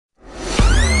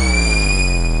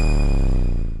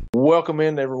Welcome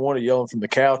in, everyone, to Yelling from the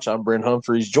Couch. I'm Brent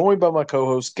Humphreys, joined by my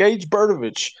co-host, Gage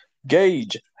Bertovich.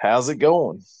 Gage, how's it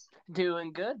going?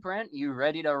 Doing good, Brent. You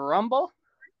ready to rumble?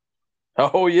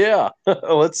 Oh, yeah.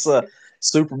 Let's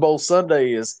Super Bowl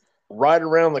Sunday is right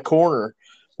around the corner,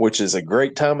 which is a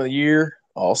great time of the year,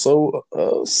 also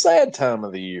a sad time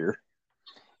of the year.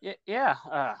 Yeah.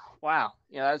 Wow.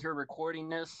 As we're recording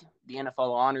this, the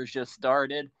NFL honors just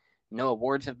started. No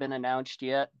awards have been announced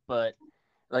yet, but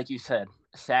like you said,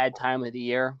 a sad time of the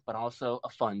year, but also a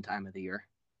fun time of the year.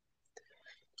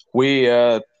 We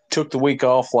took the week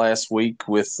off last week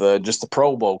with just the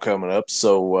Pro Bowl coming up.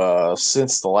 So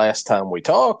since the last time we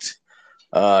talked,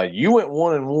 you went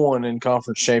 1-1 in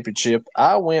conference championship.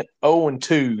 I went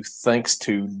 0-2 thanks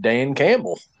to Dan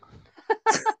Campbell.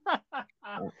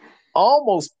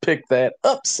 Almost picked that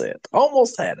upset.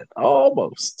 Almost had it.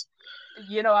 Almost.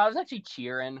 I was actually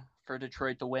cheering for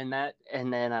Detroit to win that,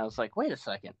 and then I was like, wait a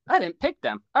second, I didn't pick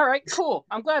them. All right, cool.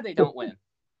 I'm glad they don't win.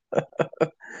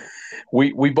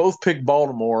 We both picked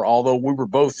Baltimore, although we were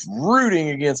both rooting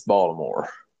against Baltimore.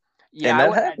 Yeah, And I that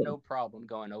would have had happened. no problem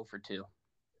going 0 for 2.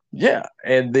 Yeah.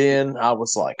 And then I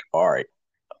was like, all right,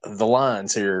 the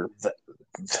lines here,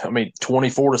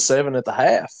 24-7 at the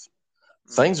half.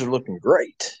 Things are Mm-hmm. looking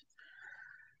great.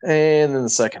 And then the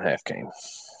second half came.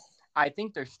 I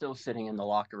think they're still sitting in the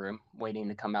locker room waiting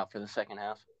to come out for the second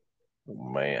half.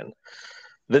 Man,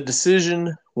 the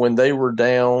decision when they were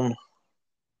down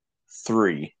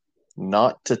 3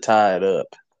 not to tie it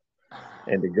up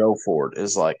and to go for it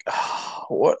is like, oh,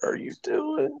 what are you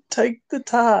doing? Take the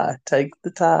tie. Take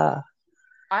the tie.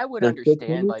 I would There's still understand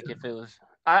plenty of like if it was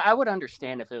I would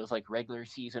understand if it was like regular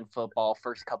season football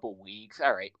first couple weeks.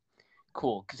 All right,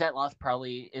 cool, because that loss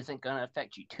probably isn't going to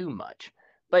affect you too much.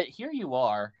 But here you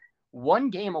are, one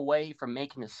game away from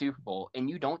making the Super Bowl, and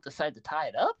you don't decide to tie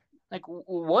it up. Like,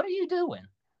 what are you doing?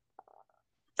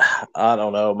 I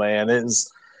don't know, man. It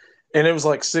was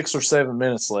like 6 or 7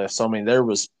 minutes left. So I mean, there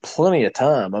was plenty of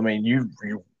time. I mean,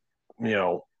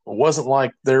 it wasn't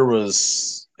like there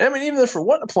was. I mean, even if there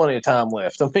wasn't plenty of time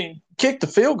left, I mean, kick the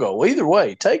field goal. Either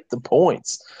way, take the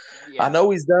points. I Yeah, know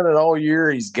he's done it all year.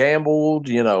 He's gambled,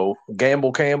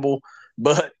 gamble Campbell,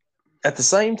 but at the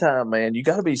same time, man, you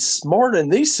got to be smart in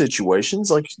these situations.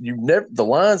 Like the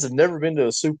Lions have never been to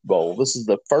a Super Bowl. This is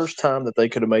the first time that they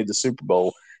could have made the Super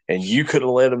Bowl, and you could have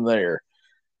led them there.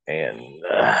 And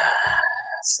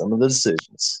some of the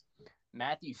decisions.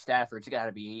 Matthew Stafford's got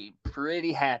to be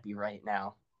pretty happy right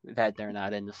now that they're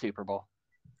not in the Super Bowl.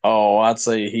 Oh, I'd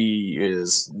say he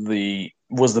was the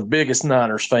biggest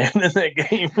Niners fan in that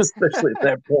game, especially at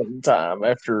that point in time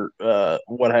after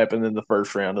what happened in the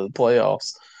first round of the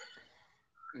playoffs.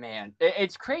 Man,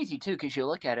 it's crazy too because you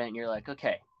look at it and you're like,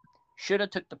 okay, should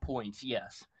have took the points,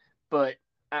 yes, but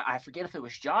I forget if it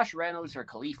was Josh Reynolds or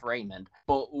Khalif Raymond,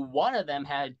 but one of them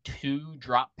had two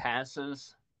drop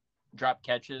catches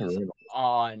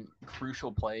on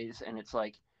crucial plays, and it's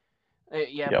like,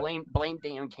 yeah, Yep. blame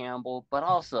Dan Campbell, but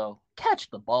also catch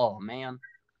the ball, man.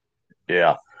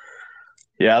 Yeah.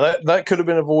 Yeah, that could have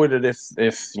been avoided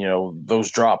if those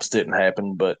drops didn't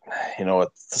happen, but at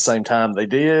the same time they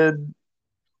did.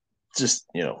 Just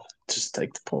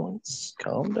take the points,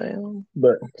 calm down.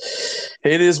 But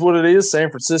it is what it is. San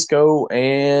Francisco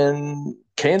and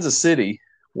Kansas City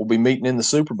will be meeting in the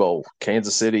Super Bowl.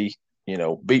 Kansas City,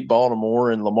 beat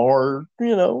Baltimore, and Lamar,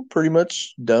 pretty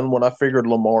much done what I figured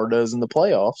Lamar does in the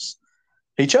playoffs.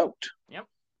 He choked. Yep,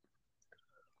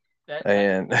 that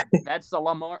And that's the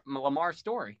Lamar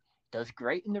story. Does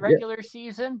great in the yeah, regular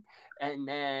season, and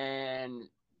then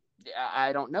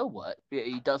I don't know what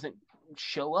he doesn't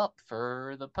show up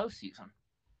for the postseason.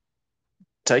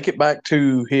 take it back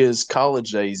to his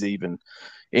college days, even.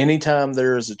 Anytime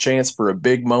there is a chance for a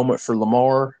big moment for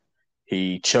Lamar,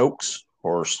 he chokes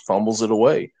or fumbles it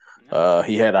away. Yep.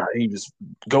 He was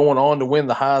going on to win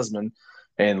the Heisman,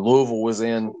 and Louisville was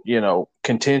in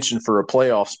contention for a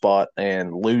playoff spot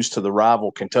and lose to the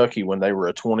rival Kentucky when they were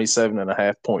a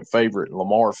 27.5 point favorite. And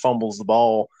Lamar fumbles the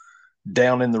ball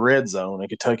down in the red zone, and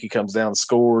Kentucky comes down,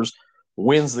 scores,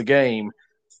 wins the game.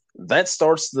 That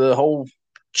starts the whole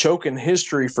choking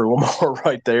history for Lamar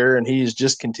right there, and he has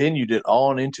just continued it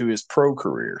on into his pro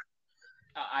career.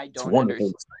 I It's don't wonderful.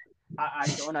 understand. I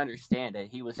don't understand it.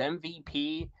 He was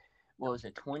MVP. What was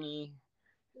it? 20.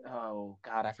 Oh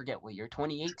God, I forget what year.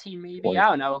 2018 maybe. 20, I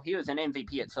don't know. He was an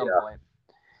MVP at some yeah, point.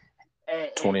 And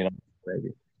 29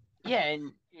 maybe. yeah,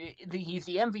 and he's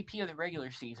the MVP of the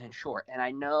regular season, sure. And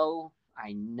I know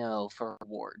for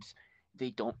awards they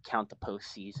don't count the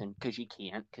postseason because you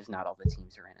can't because not all the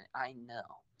teams are in it. I know,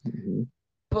 Mm-hmm.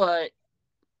 but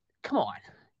come on,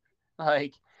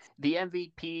 like the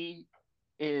MVP.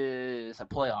 is a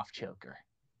playoff choker.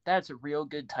 That's a real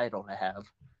good title to have.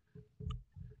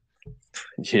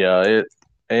 Yeah,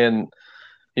 and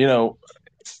you know,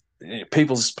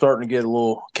 people's starting to get a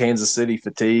little Kansas City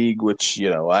fatigue, which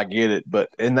I get it, but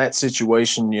in that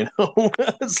situation,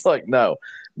 it's like no,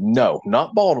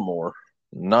 not Baltimore,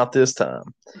 not this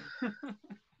time.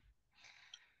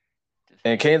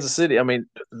 And Kansas City, I mean,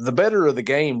 the better of the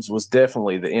games was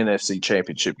definitely the NFC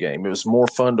Championship game. It was more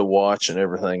fun to watch and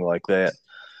everything like that.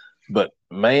 But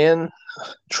man,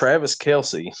 Travis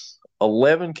Kelce,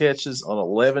 11 catches on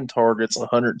 11 targets,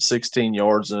 116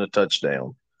 yards and a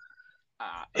touchdown.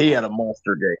 He had a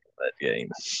monster game that game.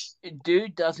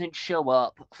 Dude doesn't show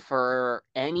up for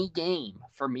any game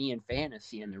for me in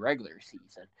fantasy in the regular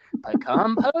season. But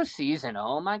come postseason,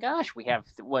 oh my gosh, we have,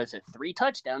 was it 3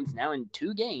 touchdowns now in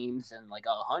 2 games and like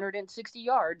 160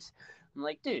 yards. I'm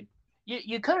like, dude,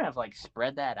 you could have like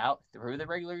spread that out through the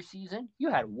regular season.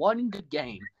 You had one good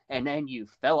game and then you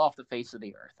fell off the face of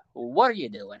the earth. What are you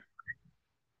doing?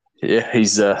 Yeah,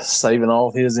 he's saving all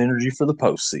of his energy for the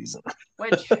postseason.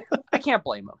 Which I can't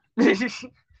blame him.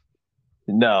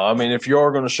 No, I mean, if you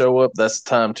are going to show up, that's the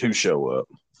time to show up.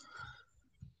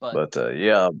 But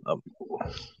yeah,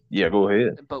 yeah, go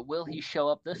ahead. But will he show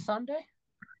up this Sunday?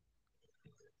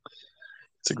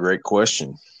 It's a great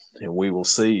question, and we will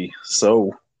see.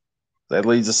 So that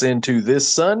leads us into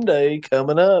this Sunday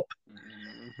coming up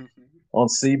on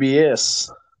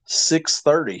CBS,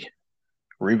 6:30.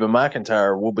 Reba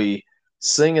McEntire will be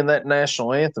singing that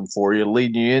national anthem for you,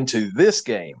 leading you into this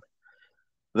game.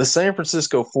 The San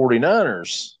Francisco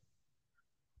 49ers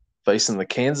facing the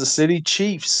Kansas City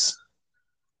Chiefs.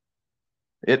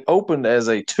 It opened as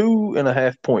a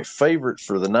 2.5-point favorite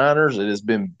for the Niners. It has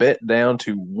been bet down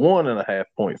to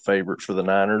 1.5-point favorite for the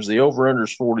Niners. The over-under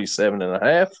is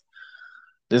 47.5.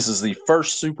 This is the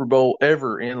first Super Bowl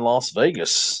ever in Las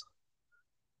Vegas.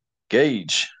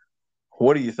 Gage,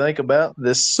 what do you think about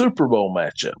this Super Bowl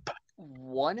matchup?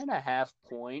 1.5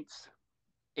 points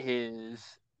is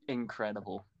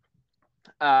incredible.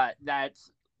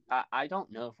 That's I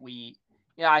don't know if we.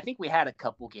 Yeah, I think we had a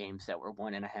couple games that were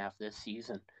 1.5 this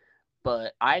season,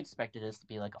 but I expected this to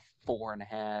be like a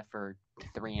 4.5 or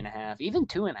 3.5, even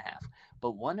 2.5.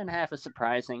 But 1.5 is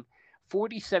surprising.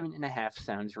 47.5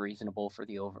 sounds reasonable for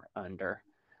the over under.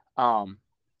 Um,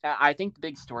 I think the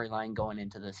big storyline going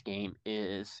into this game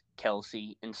is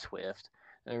Kelce and Swift.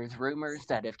 There's rumors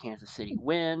that if Kansas City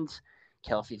wins,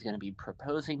 Kelsey's going to be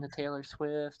proposing to Taylor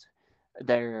Swift.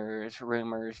 There's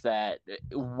rumors that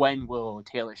when will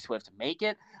Taylor Swift make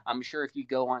it? I'm sure if you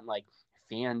go on like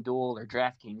FanDuel or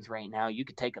DraftKings right now, you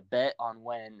could take a bet on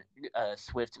when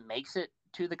Swift makes it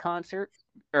to the concert,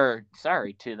 or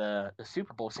sorry, to the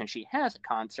Super Bowl, since she has a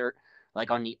concert like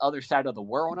on the other side of the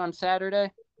world on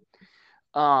Saturday.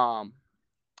 Um,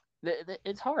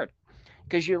 it's hard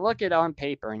because you look at it on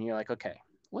paper and you're like, okay,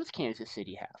 what's Kansas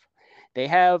City have? They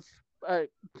have a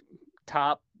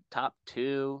top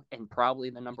 2 and probably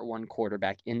the number 1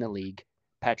 quarterback in the league,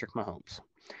 Patrick Mahomes.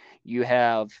 You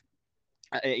have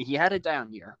he had a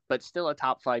down year, but still a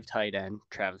top 5 tight end,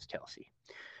 Travis Kelce.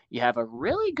 You have a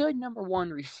really good number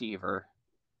 1 receiver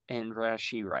in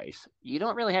Rashee Rice. You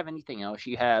don't really have anything else.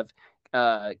 You have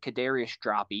Kadarius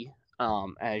Droppy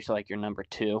as like your number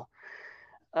 2.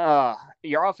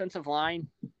 Your offensive line,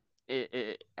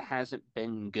 it hasn't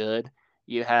been good.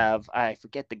 You have, I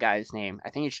forget the guy's name. I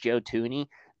think it's Joe Tooney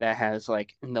that has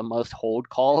like the most hold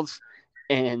calls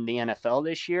in the NFL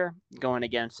this year, going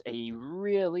against a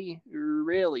really,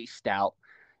 really stout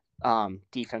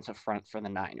defensive front for the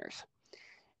Niners.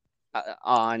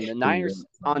 On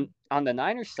the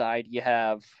Niners side, you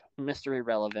have Mr.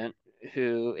 Irrelevant,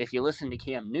 who, if you listen to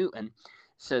Cam Newton,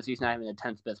 says he's not even the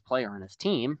 10th best player on his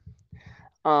team.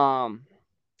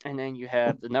 And then you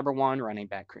have the number 1 running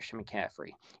back, Christian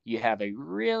McCaffrey. You have a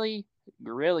really,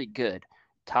 really good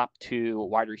top 2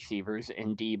 wide receivers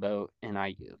in Debo and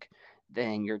Ayuk.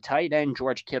 Then your tight end,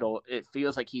 George Kittle, it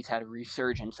feels like he's had a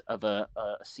resurgence of a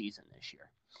season this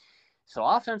year. So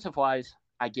offensive-wise,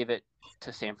 I give it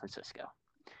to San Francisco.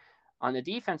 On the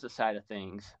defensive side of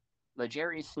things,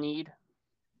 L'Jarius Sneed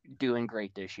doing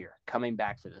great this year, coming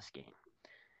back for this game.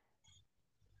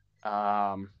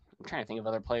 I'm trying to think of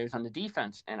other players on the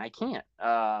defense, and I can't.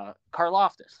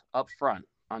 Karlaftis up front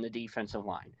on the defensive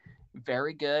line.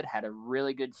 Very good. Had a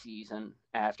really good season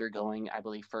after going, I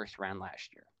believe, first round last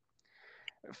year.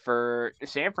 For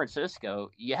San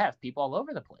Francisco, you have people all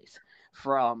over the place,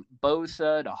 from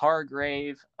Bosa to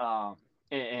Hargrave,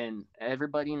 and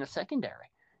everybody in the secondary.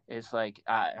 It's like,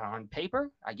 on paper,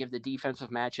 I give the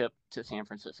defensive matchup to San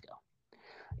Francisco.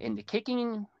 In the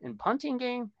kicking and punting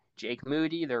game, Jake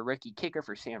Moody, their rookie kicker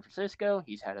for San Francisco,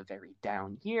 he's had a very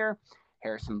down year.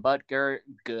 Harrison Butker,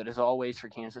 good as always for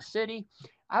Kansas City.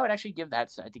 I would actually give that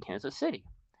side to Kansas City.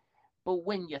 But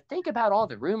when you think about all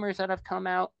the rumors that have come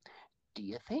out, do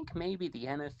you think maybe the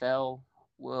NFL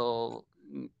will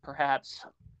perhaps,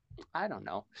 I don't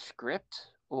know,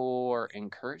 script or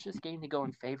encourage this game to go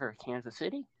in favor of Kansas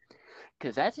City?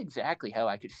 Because that's exactly how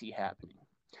I could see happening.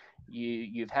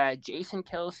 You've had Jason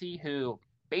Kelsey, who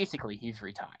basically he's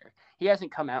retired. He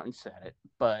hasn't come out and said it,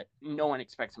 but no one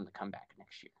expects him to come back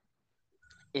next year.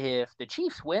 If the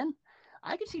Chiefs win,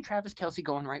 I could see Travis Kelsey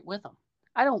going right with them.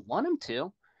 I don't want him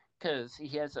to, because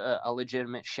he has a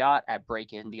legitimate shot at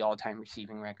breaking the all-time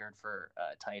receiving record for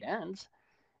tight ends.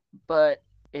 But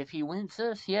if he wins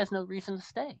this, he has no reason to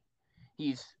stay.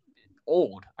 He's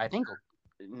old. I think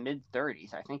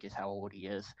mid-30s, I think is how old he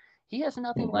is. He has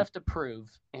nothing left to prove,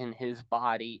 and his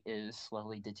body is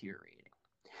slowly deteriorating.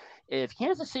 If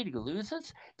Kansas City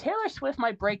loses, Taylor Swift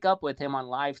might break up with him on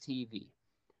live TV.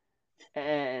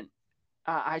 And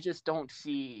I just don't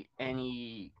see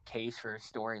any case for a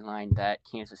storyline that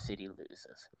Kansas City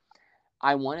loses.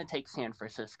 I want to take San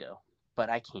Francisco, but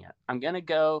I can't. I'm going to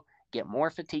go get more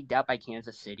fatigued out by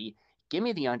Kansas City. Give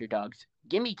me the underdogs.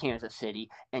 Give me Kansas City,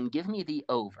 and give me the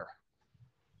over.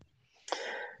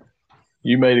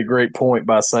 You made a great point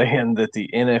by saying that the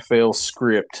NFL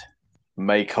script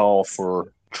may call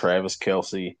for Travis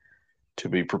Kelsey to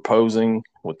be proposing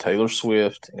with Taylor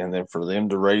Swift and then for them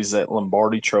to raise that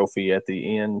Lombardi trophy at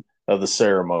the end of the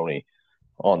ceremony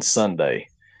on Sunday.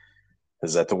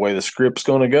 Is that the way the script's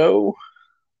going to go?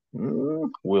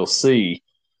 We'll see.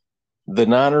 The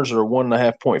Niners are a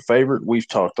 1.5-point favorite. We've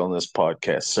talked on this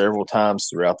podcast several times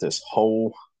throughout this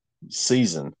whole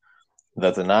season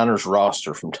that the Niners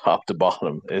roster from top to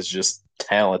bottom is just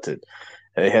talented.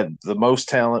 They had the most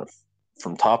talent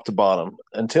from top to bottom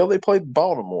until they played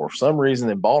Baltimore. For some reason,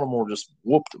 then Baltimore just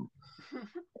whooped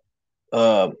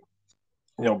them.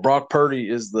 Brock Purdy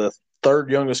is the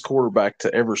third youngest quarterback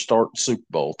to ever start Super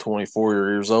Bowl, 24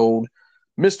 years old.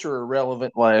 Mr.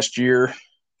 Irrelevant last year.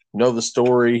 Know the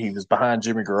story. He was behind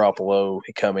Jimmy Garoppolo.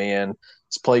 He come in.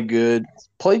 He's played good.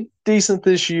 Played decent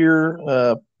this year.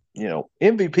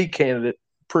 MVP candidate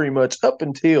pretty much up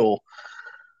until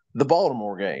the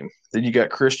Baltimore game. Then you got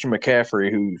Christian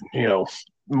McCaffrey who,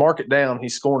 mark it down,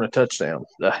 he's scoring a touchdown.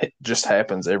 It just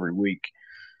happens every week.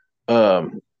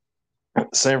 San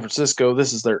Francisco,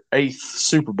 this is their 8th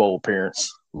Super Bowl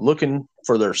appearance. Looking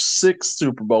for their 6th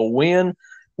Super Bowl win,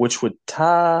 which would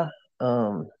tie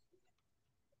the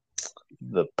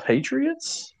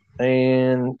Patriots.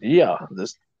 And,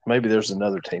 maybe there's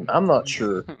another team. I'm not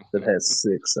sure that has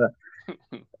 6.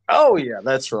 Oh, yeah,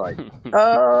 that's right.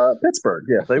 Pittsburgh,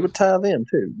 yeah, they would tie them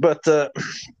too. But,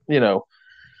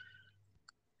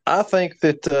 I think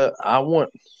that I want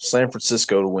San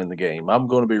Francisco to win the game. I'm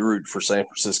going to be rooting for San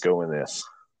Francisco in this.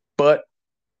 But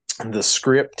the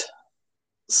script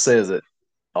says it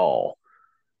all.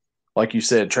 Like you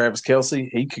said, Travis Kelsey,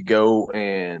 he could go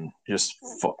and just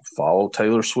follow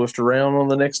Taylor Swift around on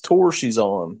the next tour she's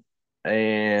on.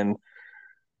 And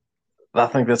I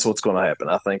think that's what's going to happen.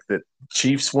 I think that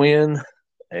Chiefs win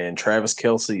and Travis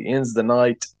Kelsey ends the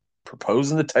night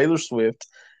proposing to Taylor Swift,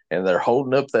 and they're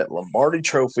holding up that Lombardi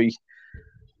trophy,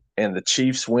 and the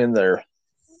Chiefs win their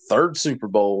 3rd Super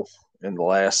Bowl in the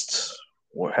last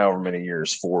however many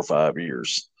years, 4 or 5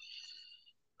 years.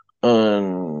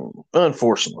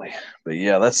 Unfortunately. But,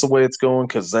 yeah, that's the way it's going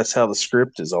because that's how the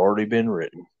script has already been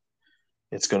written.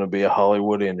 It's going to be a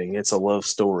Hollywood ending. It's a love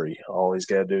story. All he's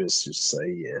got to do is just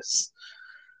say yes.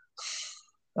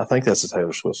 I think that's a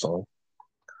Taylor Swift song.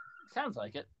 Sounds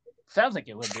like it. Sounds like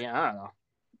it would be. I don't know.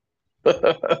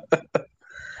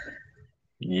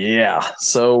 Yeah.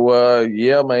 So,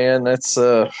 man, that's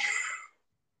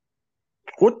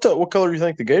what color do you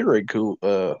think the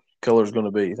Gatorade color is going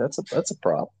to be? That's a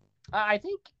prop. I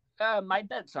think my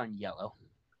bet's on yellow.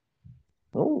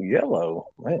 Oh, yellow,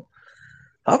 man.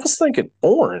 I was thinking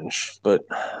orange, but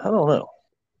I don't know.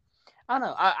 I don't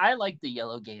know. I like the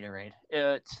yellow Gatorade.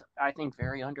 It's, I think,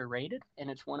 very underrated, and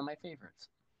it's one of my favorites.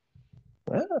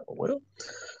 Well,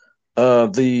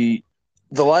 the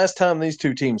last time these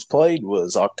two teams played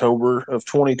was October of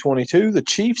 2022. The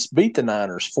Chiefs beat the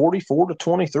Niners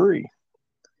 44-23.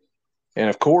 And,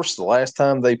 of course, the last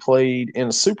time they played in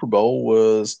a Super Bowl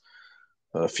was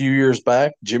a few years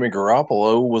back. Jimmy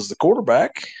Garoppolo was the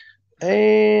quarterback,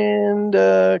 and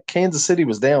Kansas City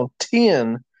was down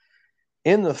 10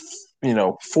 in the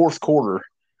 4th quarter,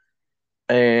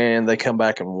 and they come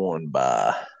back and won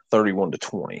by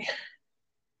 31-20.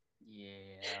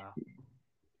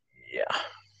 Yeah.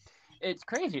 It's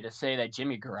crazy to say that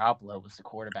Jimmy Garoppolo was the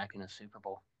quarterback in the Super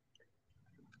Bowl.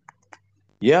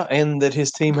 Yeah, and that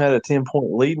his team had a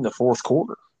 10-point lead in the fourth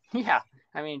quarter. Yeah,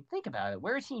 I mean, think about it.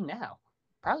 Where is he now?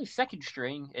 Probably second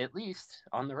string, at least,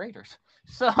 on the Raiders.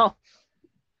 So,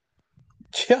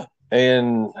 Yeah,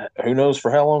 and who knows for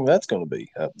how long that's going to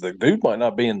be. The dude might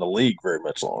not be in the league very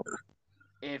much longer.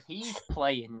 if he's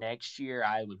playing next year,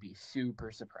 I would be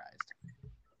super surprised.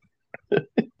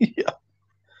 Yeah,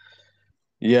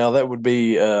 yeah, that would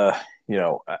be.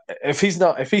 If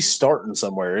he's starting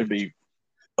somewhere, it'd be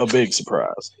a big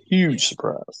surprise, huge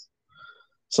surprise.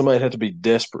 Somebody'd have to be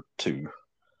desperate to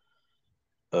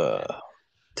Yeah.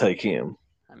 take him.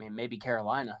 I mean, maybe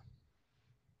Carolina.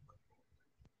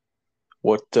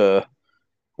 What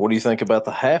What do you think about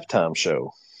the halftime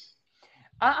show?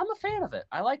 I'm a fan of it.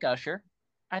 I like Usher.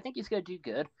 I think he's going to do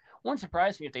good. Wouldn't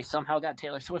surprise me if they somehow got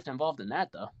Taylor Swift involved in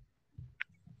that, though.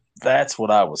 That's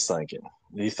what I was thinking.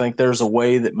 Do you think there's a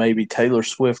way that maybe Taylor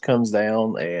Swift comes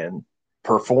down and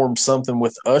performs something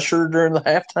with Usher during the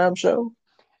halftime show?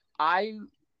 I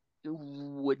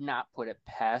would not put it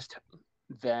past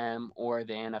them or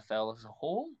the NFL as a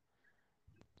whole.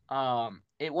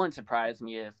 It wouldn't surprise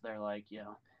me if they're like,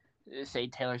 say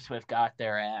Taylor Swift got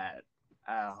there at,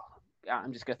 uh,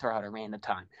 I'm just gonna throw out a random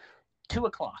time, 2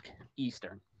 o'clock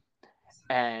Eastern,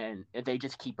 and they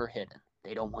just keep her hidden.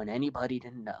 They don't want anybody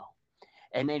to know.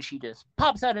 And then she just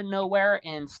pops out of nowhere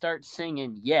and starts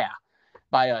singing "Yeah"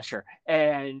 by Usher,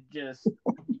 and just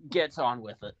gets on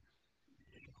with it.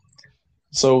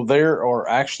 So there are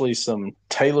actually some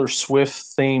Taylor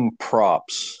Swift themed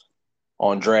props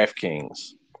on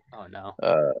DraftKings. Oh no!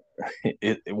 Uh,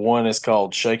 one is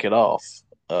called "Shake It Off."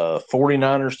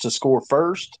 49ers to score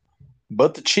first,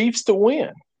 but the Chiefs to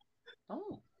win.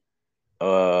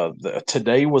 Oh,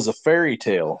 Today was a fairy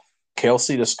tale.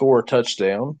 Kelsey to score a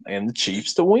touchdown and the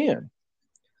Chiefs to win.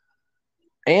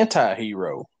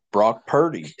 Anti-hero Brock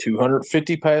Purdy,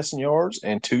 250 passing yards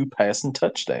and 2 passing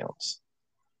touchdowns.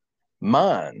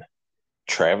 Mine,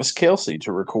 Travis Kelsey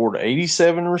to record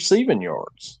 87 receiving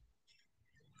yards.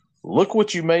 Look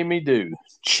what you made me do.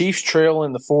 Chiefs trail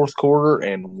in the fourth quarter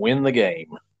and win the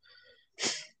game.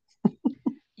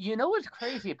 you know what's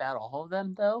crazy about all of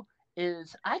them though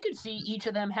is I could see each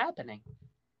of them happening.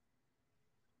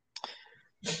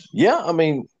 Yeah, I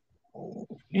mean,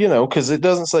 because it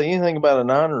doesn't say anything about a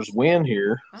Niners win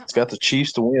here. It's got the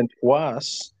Chiefs to win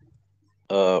twice.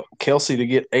 Kelsey to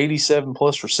get 87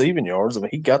 plus receiving yards. I mean,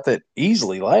 he got that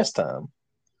easily last time.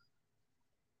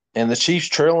 And the Chiefs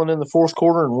trailing in the fourth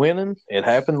quarter and winning. It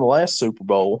happened the last Super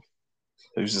Bowl.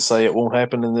 Who's to say it won't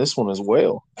happen in this one as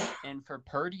well? And for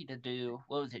Purdy to do,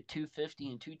 what was it,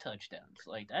 250 and 2 touchdowns?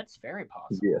 Like, that's very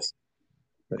possible. Yes.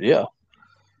 Yeah.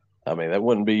 I mean, that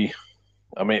wouldn't be.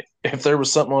 I mean, if there was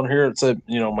something on here that said,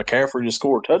 McCaffrey to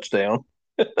score a touchdown,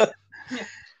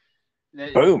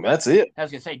 boom, that's it. I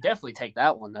was going to say, definitely take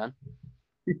that one then.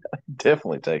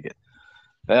 Definitely take it.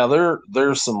 Now,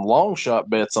 there's some long shot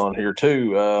bets on here,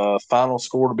 too. Final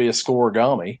score to be a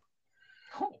scoregami.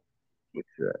 Oh.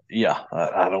 Yeah,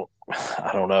 I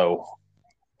don't know.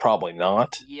 Probably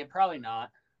not. Yeah, probably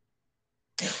not.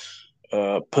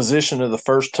 Position of the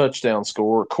first touchdown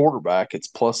score, quarterback, it's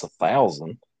plus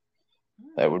 1,000.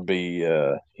 That would be,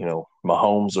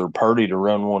 Mahomes or Purdy to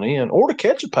run one in or to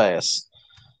catch a pass,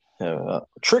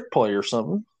 trick play or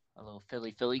something. A little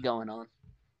Philly going on.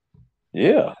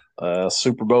 Yeah.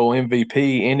 Super Bowl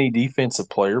MVP, any defensive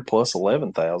player plus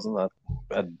 11,000.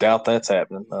 I doubt that's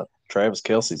happening. Travis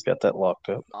Kelsey's got that locked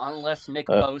up. Unless Nick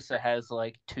Bosa has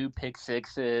like 2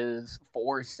 pick-sixes,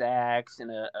 4 sacks,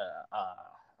 and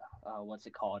what's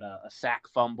it called? A sack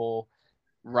fumble,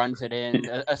 runs it in,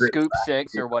 a scoop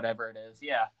six or whatever it is.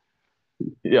 Yeah.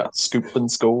 Yeah, scoop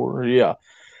and score. Yeah.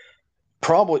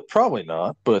 Probably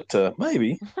not, but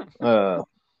maybe.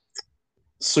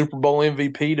 Super Bowl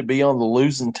MVP to be on the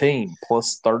losing team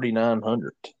plus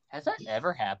 3,900. Has that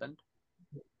ever happened?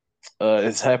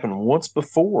 It's happened once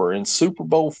before in Super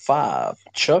Bowl V.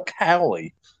 Chuck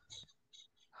Howley.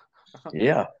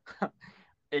 Yeah.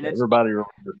 And everybody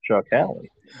remembers Chuck Howley.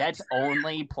 That's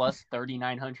only plus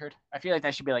 3,900. I feel like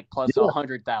that should be like plus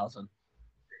 100,000.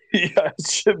 Yeah, it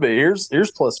should be. Here's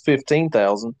plus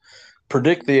 15,000.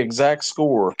 Predict the exact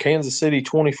score. Kansas City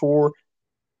 24,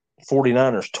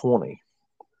 49ers 20.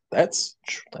 That's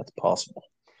possible.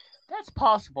 That's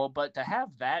possible, but to have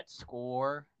that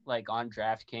score like on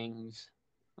DraftKings,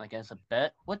 like as a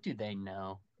bet, what do they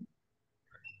know?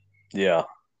 Yeah.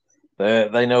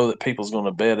 They know that people's going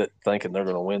to bet it thinking they're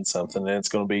going to win something, and it's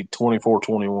going to be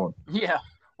 24-21. Yeah,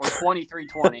 or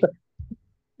 23-20.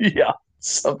 Yeah,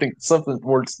 something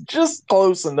where it's just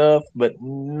close enough, but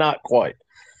not quite.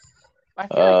 I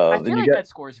feel like that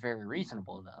score is very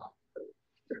reasonable,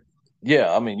 though.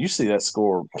 Yeah, I mean, you see that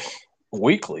score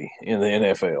weekly in the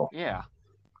NFL. Yeah,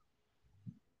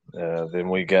 Then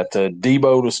we got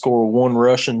Debo to score one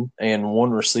rushing and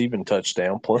one receiving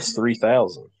touchdown plus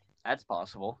 3,000. that's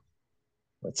possible.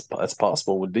 That's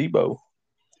possible with Debo.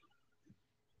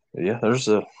 Yeah, there's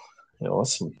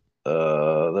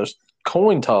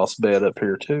coin toss bet up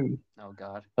here too. Oh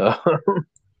God,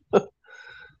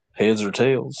 Heads or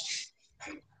tails.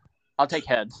 I'll take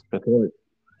heads.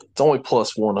 It's only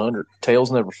plus 100.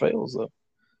 Tails never fails though.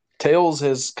 Tails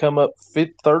has come up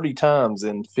 30 times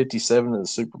in 57 in the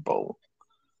Super Bowl.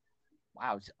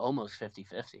 Wow, it's almost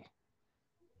 50-50.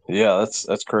 Yeah,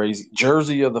 that's crazy.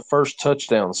 Jersey of the first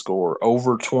touchdown score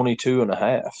over 22 and a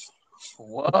half.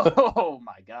 Whoa,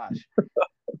 my gosh.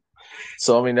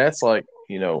 So I mean that's like,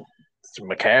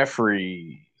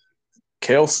 McCaffrey,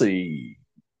 Kelsey,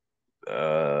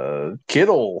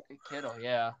 Kittle. Kittle,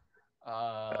 yeah.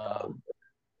 I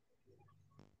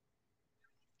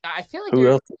feel like Who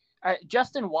there's else?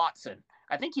 Justin Watson.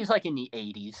 I think he's like in the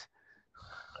 80s.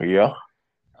 Yeah.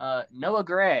 Noah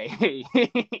Gray.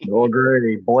 Noah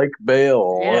Gray, Blake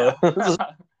Bell. Yeah.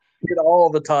 Get all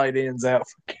the tight ends out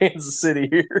for Kansas City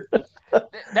here.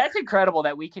 That's incredible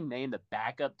that we can name the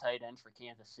backup tight ends for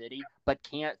Kansas City, but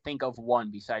can't think of one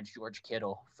besides George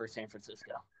Kittle for San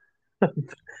Francisco.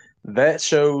 That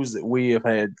shows that we have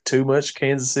had too much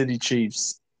Kansas City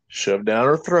Chiefs shoved down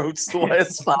our throats the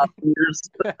last 5 years.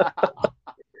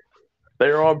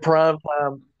 They're on prime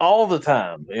time all the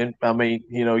time. And I mean,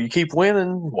 you keep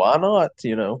winning. Why not?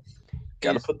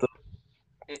 Got to put the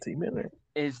team in there.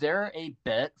 Is there a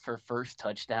bet for first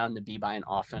touchdown to be by an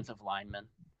offensive lineman?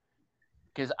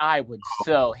 Because I would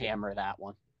so hammer that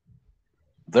one.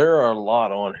 There are a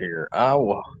lot on here.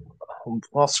 I'll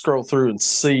scroll through and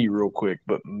see real quick.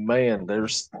 But man,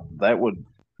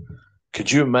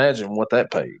 could you imagine what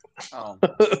that paid? Oh,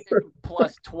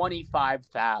 plus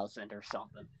 25,000 or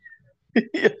something.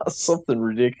 Yeah, something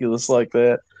ridiculous like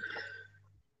that.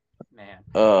 Man.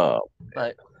 Uh,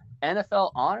 But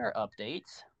NFL honor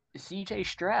updates. CJ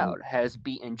Stroud has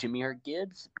beaten Jahmyr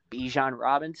Gibbs, Bijan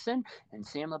Robinson, and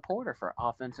Sam Laporta for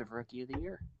Offensive Rookie of the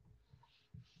Year.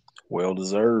 well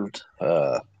deserved.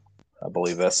 I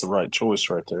believe that's the right choice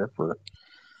right there for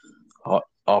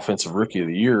Offensive Rookie of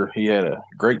the Year. He had a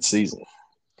great season.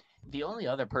 The only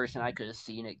other person I could have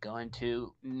seen it going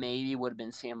to maybe would have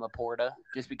been Sam Laporta,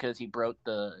 just because he broke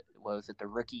the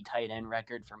rookie tight end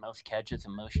record for most catches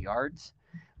and most yards.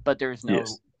 But there's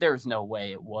no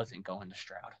way it wasn't going to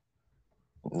Stroud.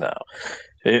 No,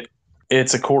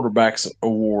 it's a quarterback's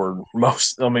award.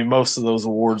 Most of those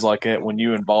awards like that, when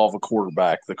you involve a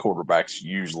quarterback, the quarterback's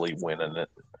usually winning it.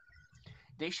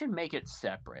 They should make it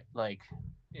separate. Like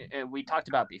we talked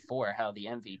about before, how the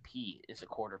MVP is a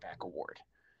quarterback award.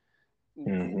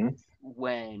 Mm-hmm.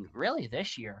 When really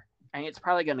this year, I mean, it's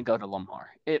probably going to go to Lamar.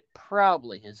 It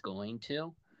probably is going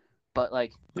to, but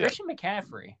like Christian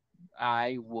McCaffrey,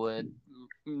 I would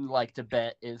like to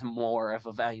bet is more of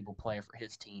a valuable player for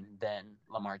his team than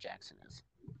Lamar Jackson is.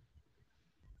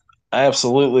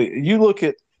 Absolutely. You look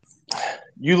at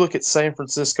San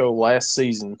Francisco last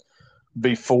season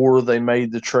before they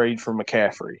made the trade for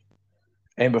McCaffrey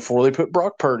and before they put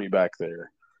Brock Purdy back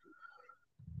there.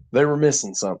 They were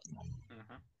missing something.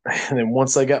 Mm-hmm. And then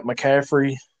once they got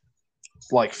McCaffrey,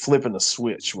 like flipping a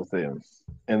switch with them.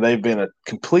 And they've been a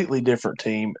completely different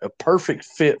team, a perfect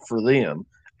fit for them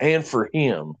and for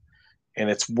him. And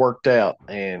it's worked out,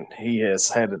 and he has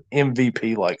had an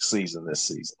MVP-like season this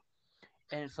season.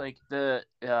 And it's like the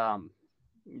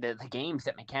games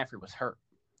that McCaffrey was hurt.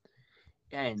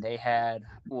 And they had,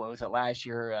 what was it last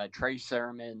year? Trey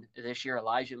Sermon. This year,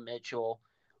 Elijah Mitchell,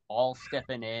 all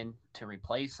stepping in to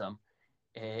replace him.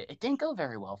 It didn't go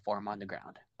very well for him on the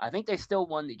ground. I think they still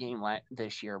won the game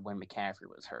this year when McCaffrey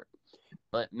was hurt.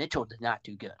 But Mitchell did not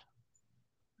do good.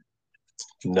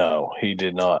 No, he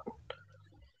did not.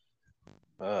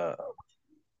 What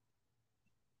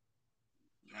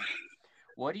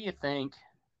do you think?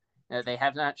 Now, they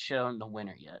have not shown the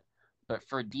winner yet, but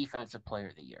for Defensive Player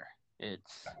of the Year,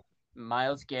 it's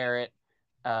Myles Garrett,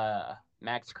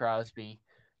 Max Crosby,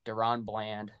 Deron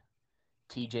Bland,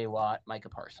 T.J. Watt, Micah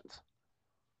Parsons.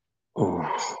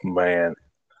 Oh man.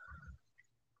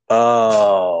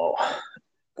 Oh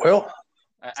well.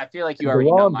 I feel like you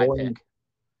already know my pick.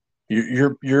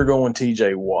 You're going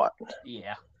T.J. Watt.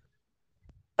 Yeah.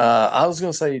 I was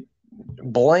going to say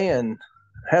Bland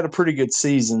had a pretty good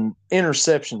season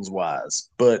interceptions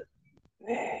wise, but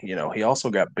he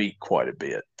also got beat quite a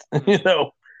bit.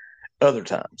 Other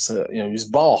times, he's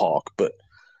a ball hawk, but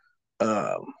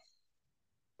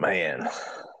man,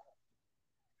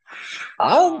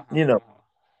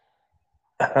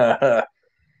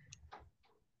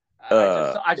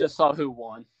 I just saw who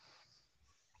won.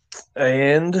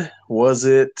 And was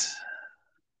it?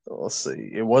 Let's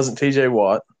see. It wasn't T.J.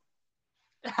 Watt.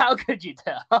 How could you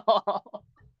tell?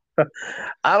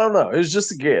 I don't know. It was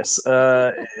just a guess.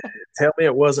 Tell me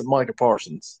it wasn't Micah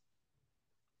Parsons.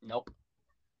 Nope.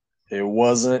 It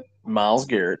wasn't Myles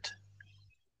Garrett.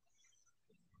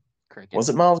 Cricket. Was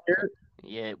it Myles Garrett?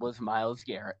 Yeah, it was Myles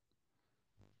Garrett.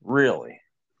 Really?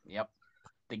 Yep.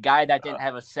 The guy that didn't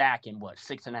have a sack in,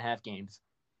 6.5 games?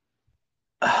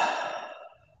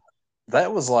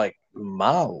 That was like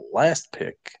my last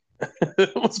pick.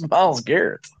 It was Myles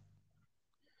Garrett.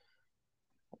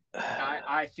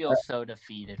 I feel so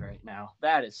defeated right now.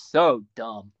 That is so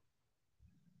dumb.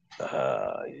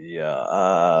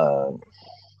 Yeah.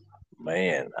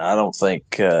 Man, I don't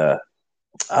think I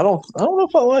don't know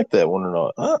if I like that one or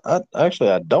not.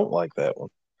 I don't like that one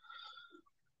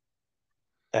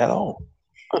at all.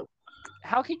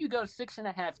 How can you go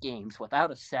 6.5 games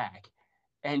without a sack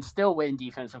and still win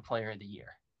Defensive Player of the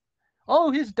Year?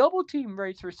 Oh, his double team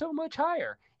rates were so much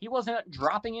higher. He wasn't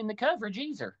dropping in the coverage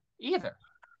either.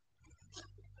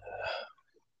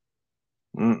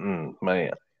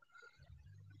 Man.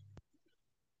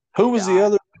 Who was the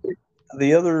other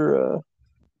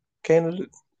candidate?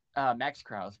 Max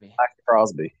Crosby. Max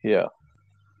Crosby, yeah.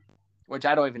 Which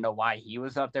I don't even know why he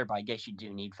was up there, but I guess you do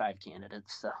need 5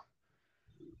 candidates. So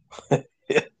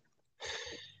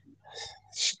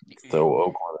Throw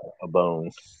Oakland a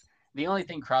bone. the only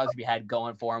thing Crosby had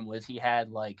going for him was he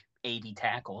had like 80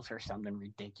 tackles or something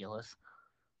ridiculous.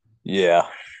 Yeah.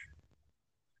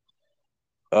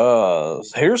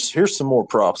 Here's some more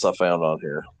props I found on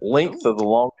here. Length of the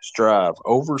longest drive,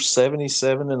 over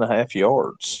 77 and a half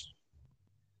yards.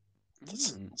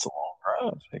 It's a long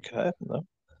drive. It could happen,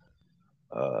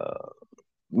 though.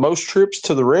 Most trips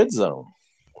to the red zone,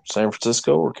 San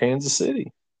Francisco or Kansas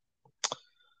City.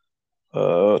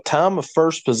 Time of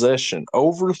first possession,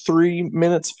 over 3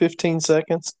 minutes, 15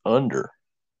 seconds, under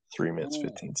 3 minutes,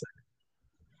 15 seconds.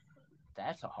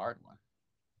 That's a hard one.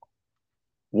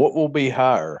 What will be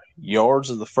higher, yards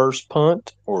of the first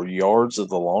punt or yards of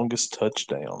the longest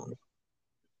touchdown?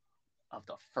 Of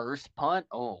the first punt?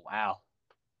 Oh, wow.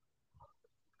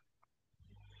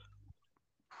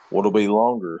 What'll be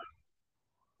longer,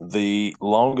 the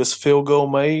longest field goal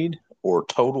made or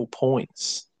total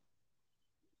points?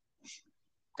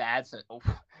 That's it.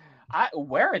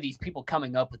 Where are these people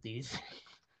coming up with these?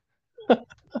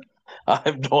 I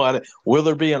have no idea. Will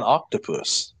there be an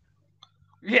octopus?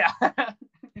 Yeah.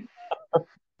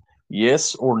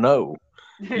 Yes or no?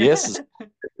 Yes is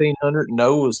 1,500.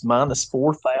 No is minus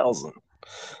 4,000.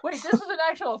 Wait, this is an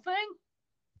actual thing?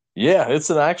 Yeah, it's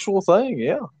an actual thing.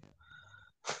 Yeah.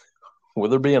 Will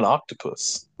there be an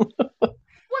octopus? What does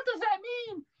that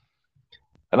mean?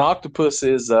 An octopus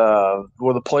is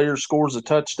where the player scores a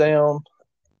touchdown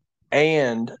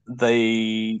and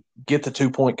they get the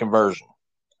 2-point conversion.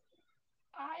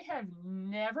 I have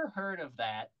never heard of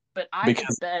that, but I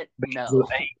Because would bet no.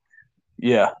 of 8.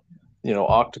 Yeah,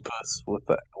 octopus with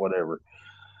that, whatever.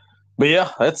 But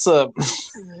yeah, that's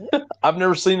I've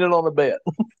never seen it on a bet.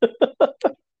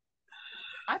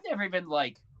 I've never even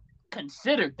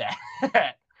considered that.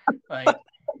 Like,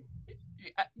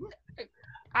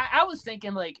 I was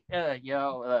thinking the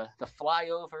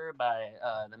flyover by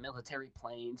the military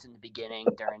planes in the beginning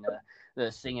during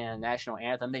the singing of the national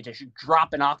anthem, they just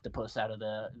drop an octopus out of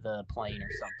the plane or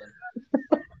something.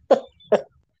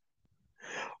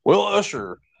 Will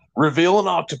Usher reveal an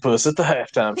octopus at the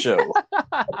halftime show?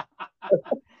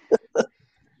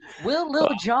 Will Lil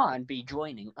Jon be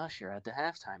joining Usher at the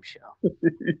halftime show?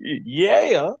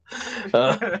 Yeah.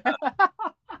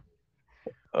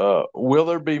 Will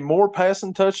there be more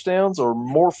passing touchdowns or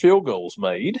more field goals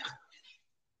made?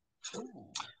 Ooh.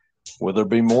 Will there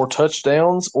be more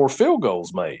touchdowns or field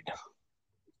goals made?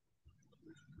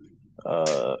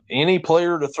 Any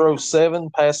player to throw 7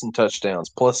 passing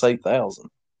touchdowns plus 8,000.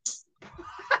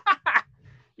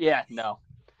 Yeah, no.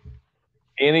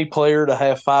 Any player to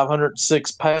have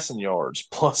 506 passing yards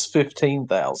plus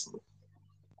 15,000.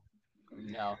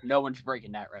 No one's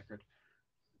breaking that record.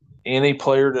 Any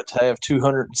player to have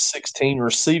 216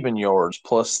 receiving yards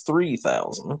plus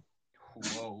 3,000.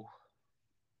 Whoa.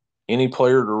 Any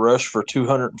player to rush for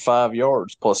 205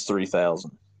 yards plus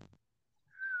 3,000.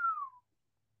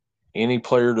 Any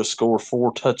player to score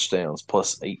 4 touchdowns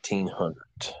plus 1,800.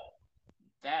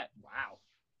 Wow.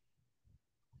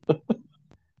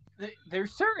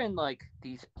 There's certain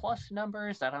these plus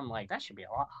numbers that I'm like, that should be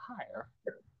a lot higher.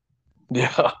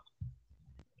 Yeah.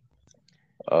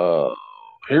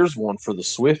 Here's one for the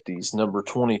Swifties, number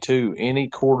 22. Any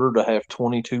quarter to have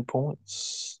 22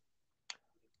 points.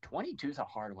 22 is a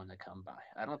hard one to come by.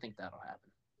 I don't think that'll happen.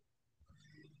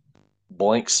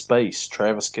 Blank space.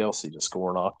 Travis Kelce to score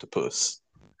an octopus.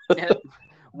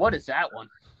 What is that one?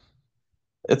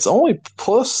 It's only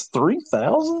plus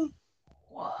 3,000.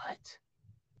 What?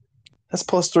 That's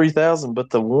plus 3,000, but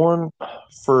the one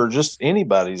for just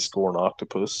anybody to score an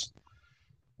octopus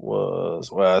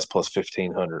that's plus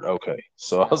 1,500. Okay,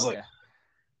 so I was like,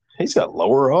 he's got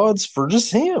lower odds for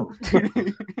just him.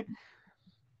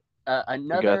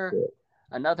 Another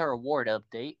award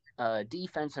update.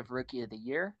 Defensive Rookie of the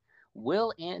Year.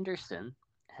 Will Anderson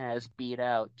has beat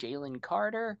out Jalen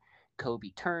Carter, Kobe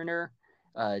Turner,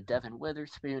 Devin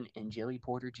Witherspoon, and Joey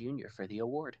Porter Jr. for the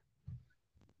award.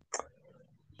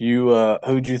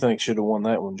 Who do you think should have won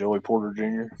that one, Joey Porter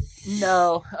Jr.?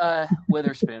 No,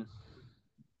 Witherspoon.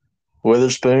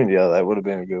 Witherspoon, yeah, that would have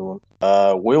been a good one.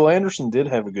 Will Anderson did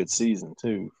have a good season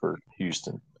too for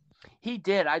Houston. He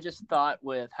did. I just thought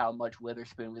with how much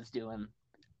Witherspoon was doing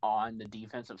on the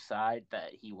defensive side that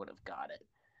he would have got it.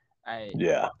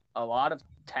 A lot of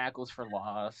tackles for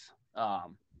loss.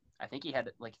 I think he had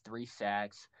like 3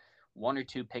 sacks, 1 or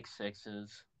 2 pick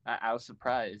sixes. I was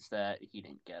surprised that he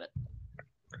didn't get it.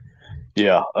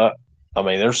 Yeah, I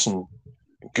mean, there's some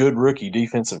good rookie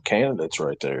defensive candidates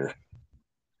right there,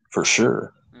 for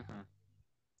sure.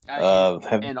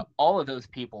 Mm-hmm. And all of those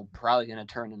people probably going to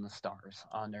turn into stars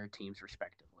on their teams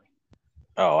respectively.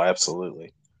 Oh,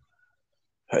 absolutely.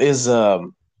 Have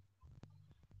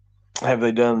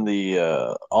they done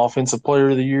the offensive player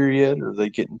of the year yet, or are they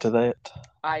getting to that?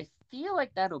 I feel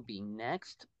like that'll be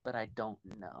next, but I don't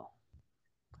know.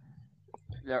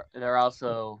 They're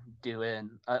also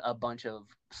doing a bunch of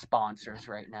sponsors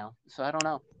right now, so I don't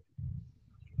know.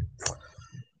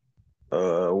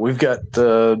 We've got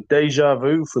deja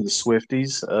vu for the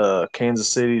Swifties. Kansas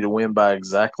City to win by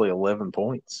exactly 11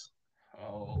 points.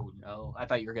 Oh no! I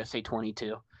thought you were going to say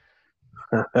 22.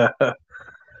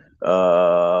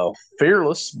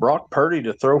 Fearless Brock Purdy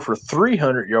to throw for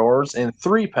 300 yards and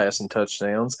 3 passing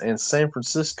touchdowns, and San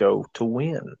Francisco to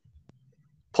win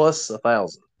plus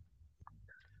 1,000.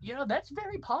 That's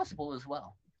very possible as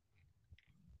well.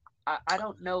 I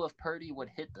don't know if Purdy would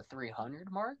hit the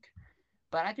 300 mark,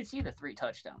 but I could see the 3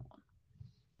 touchdown one.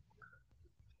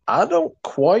 I don't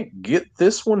quite get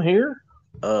this one here.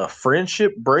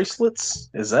 Friendship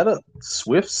bracelets. Is that a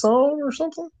Swift song or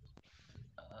something?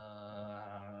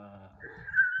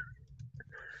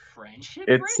 Friendship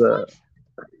bracelets?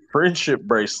 Friendship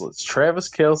bracelets. Travis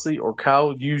Kelce or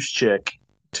Kyle Juszczyk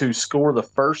to score the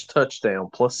first touchdown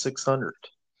plus 600.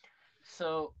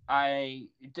 So I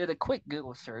did a quick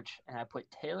Google search and I put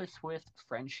Taylor Swift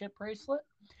friendship bracelet.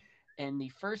 And the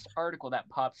first article that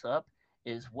pops up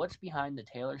is what's behind the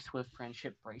Taylor Swift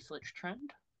friendship bracelets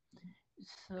trend.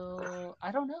 So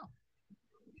I don't know.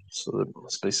 So there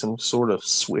must be some sort of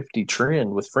Swifty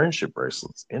trend with friendship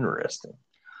bracelets. Interesting.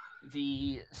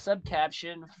 The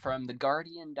subcaption from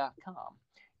theguardian.com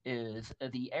is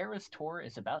the Eras Tour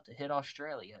is about to hit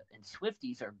Australia, and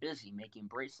Swifties are busy making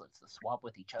bracelets to swap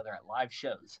with each other at live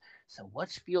shows. So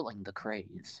what's fueling the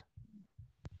craze?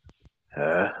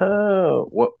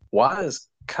 Why is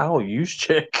Kyle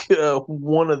Juszczyk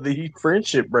one of the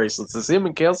friendship bracelets? Is him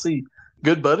and Kelce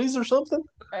good buddies or something?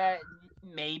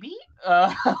 Maybe.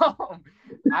 I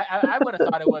would have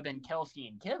thought it would have been Kelce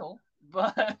and Kittle,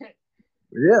 but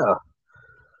yeah.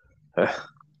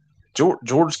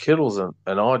 George Kittle's an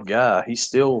odd guy. He's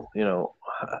still,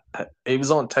 he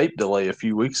was on tape delay a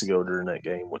few weeks ago during that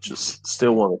game, which is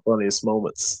still one of the funniest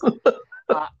moments.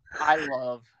 I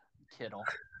love Kittle.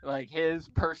 Like his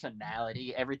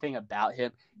personality, everything about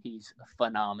him, he's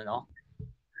phenomenal.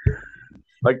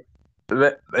 Like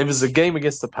that, it was a game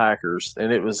against the Packers,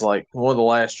 and it was like one of the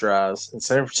last drives, and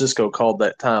San Francisco called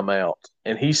that timeout,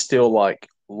 and he's still like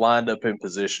lined up in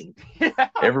position.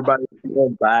 Everybody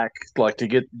going back like to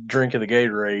get drink of the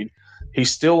Gatorade. He's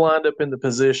still lined up in the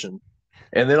position,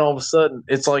 and then all of a sudden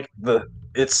it's like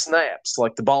it snaps,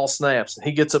 like the ball snaps, and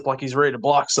he gets up like he's ready to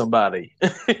block somebody,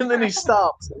 and then he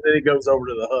stops, and then he goes over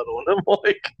to the huddle, and I'm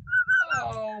like,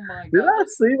 oh my god, did I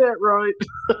see that right?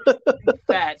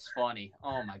 That's funny.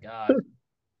 Oh my god.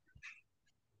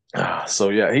 So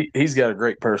yeah, he's got a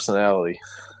great personality,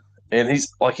 and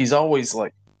he's always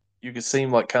like, you can see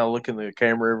him like kind of looking at the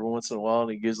camera every once in a while,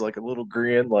 and he gives like a little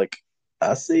grin, like,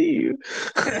 I see you.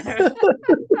 Like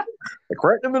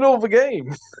right in the middle of a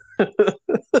game.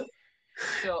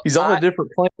 So he's on a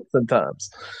different planet sometimes.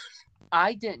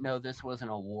 I didn't know this was an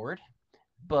award,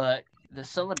 but the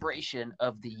Celebration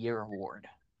of the Year award.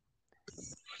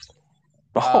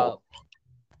 I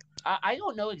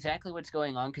don't know exactly what's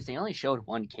going on because they only showed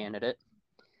one candidate.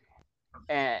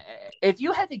 If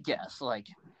you had to guess, like,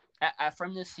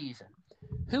 from this season,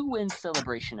 who wins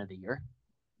Celebration of the Year?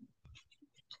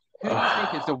 Who do you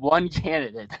think is the one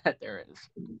candidate that there is?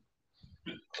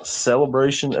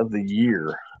 Celebration of the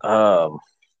Year. I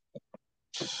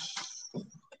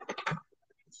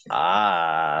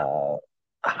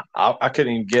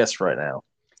couldn't even guess right now.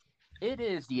 It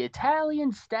is the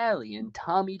Italian stallion,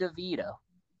 Tommy DeVito.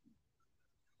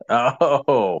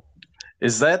 Oh,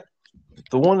 is that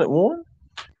the one that won?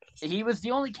 He was the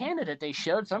only candidate they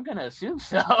showed, so I'm going to assume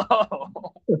so.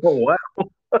 Oh, wow.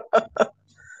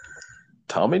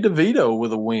 Tommy DeVito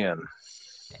with a win.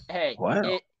 Hey,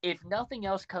 wow. If nothing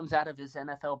else comes out of his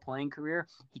NFL playing career,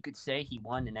 he could say he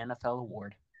won an NFL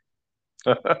award.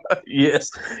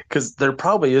 Yes, because there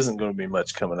probably isn't going to be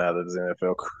much coming out of his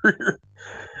NFL career.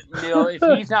 If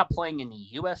he's not playing in the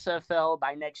USFL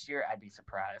by next year, I'd be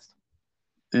surprised.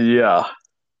 Yeah.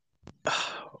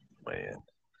 Oh, man.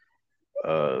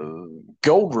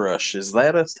 Gold Rush, is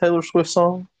that a Taylor Swift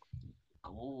song?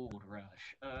 Gold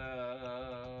Rush.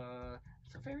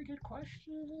 It's a very good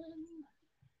question.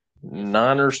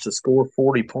 Niners to score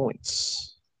 40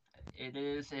 points. It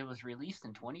is. It was released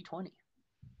in 2020.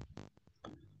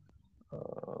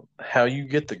 How You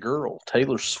Get the Girl,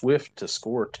 Taylor Swift to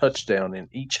score a touchdown in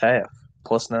each half,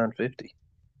 plus 950.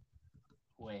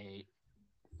 Wait.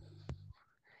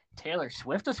 Taylor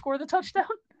Swift to score the touchdown?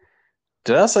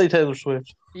 Did I say Taylor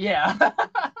Swift? Yeah.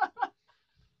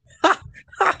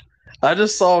 I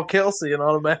just saw Kelsey and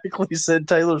automatically said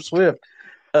Taylor Swift.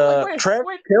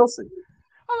 Travis Kelsey.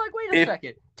 I'm like, wait a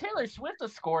second. Taylor Swift to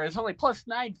score is only plus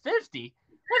 950.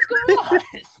 What's going on?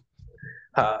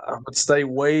 I would stay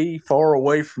way far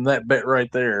away from that bet right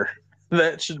there.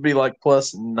 That should be like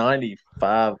plus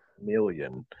 95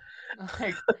 million.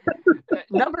 Like,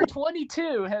 number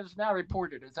 22 has now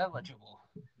reported as eligible.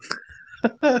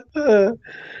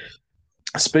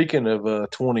 Speaking of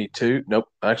 22, nope,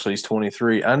 actually he's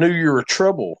 23. I knew you were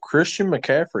trouble. Christian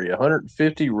McCaffrey,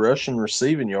 150 rushing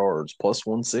receiving yards, plus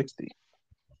 160.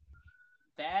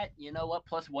 That, you know what,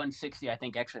 plus 160 I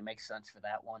think actually makes sense for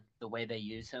that one, the way they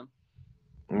use him.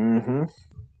 Mm-hmm.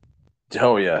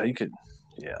 Oh, yeah, he could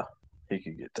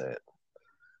get that.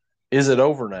 Is it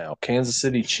over now? Kansas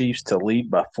City Chiefs to lead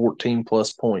by 14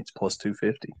 plus points, plus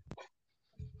 250.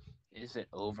 Is it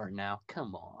over now?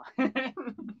 Come on.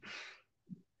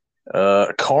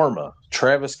 Karma,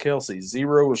 Travis Kelsey,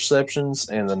 0 receptions,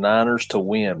 and the Niners to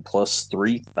win, plus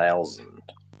 3,000.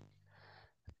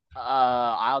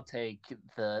 I'll take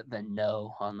the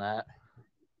no on that.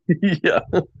 Yeah.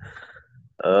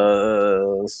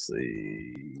 Let's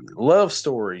see. Love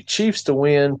Story, Chiefs to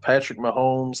win, Patrick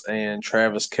Mahomes and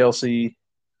Travis Kelsey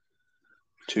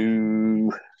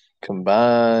to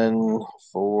combine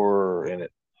for, and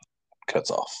it cuts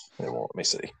off. It won't let me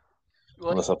see.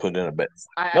 Well, unless I put in a bet.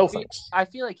 Thanks. I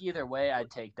feel like either way,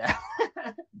 I'd take that.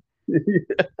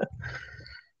 Yeah.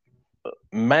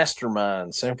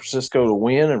 Mastermind, San Francisco to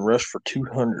win and rush for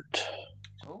 200.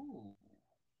 Oh.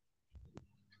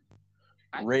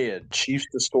 Red, Chiefs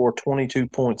to score 22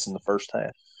 points in the first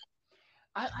half.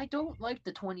 I don't like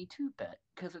the 22 bet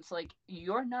because it's like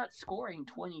you're not scoring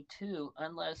 22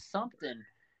 unless something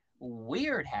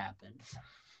weird happens.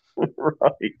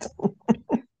 Right.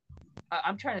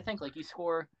 I'm trying to think, like, you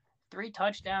score 3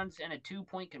 touchdowns and a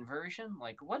 2-point conversion.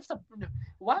 Like,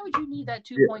 why would you need that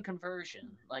 2-point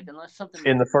conversion? Like, unless something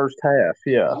in the first half,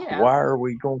 yeah. Why are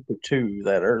we going for 2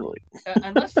 that early?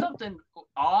 Unless something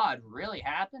odd really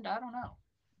happened, I don't know.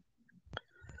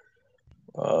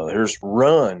 There's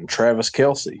Run, Travis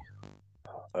Kelsey,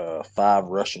 5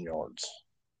 rushing yards.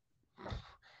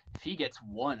 If he gets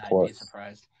 1, I'd be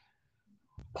surprised.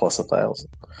 Plus 1,000.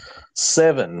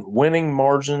 7, winning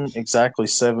margin, exactly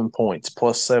 7 points,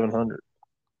 plus 700.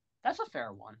 That's a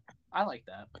fair one. I like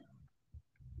that.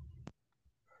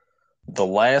 The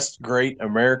Last Great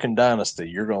American Dynasty.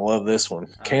 You're going to love this one.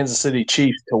 Kansas City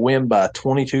Chiefs to win by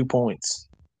 22 points.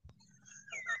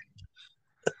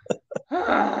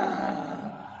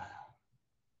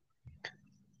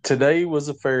 Today was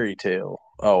a fairy tale.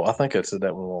 Oh, I think I said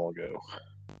that one a while ago.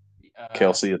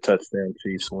 Kelsey, a touchdown,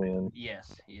 Chiefs win.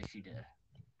 Yes, you did.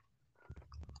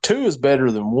 2 is better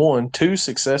than 1. 2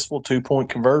 successful 2-point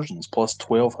conversions, plus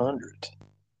 1,200.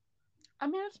 I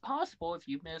mean, it's possible if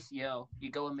you miss, you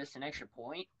go and miss an extra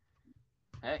point.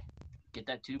 Hey, get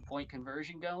that 2-point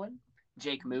conversion going.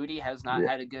 Jake Moody has not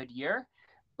had a good year.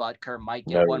 Butker might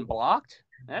get one blocked.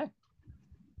 Yeah.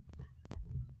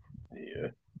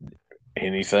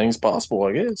 Anything's possible,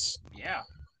 I guess. Yeah.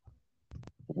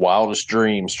 Wildest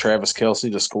Dreams, Travis Kelsey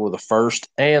to score the first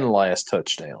and last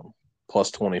touchdown,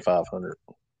 plus 2,500.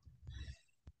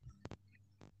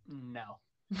 No.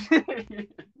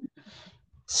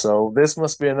 So this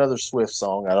must be another Swift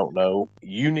song. I don't know.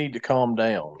 You Need to Calm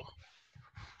Down.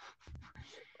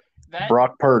 That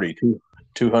Brock Purdy,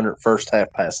 200 first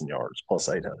half passing yards, plus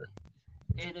 800.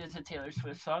 it is a Taylor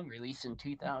Swift song released in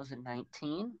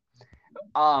 2019.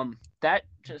 That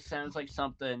just sounds like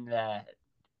something that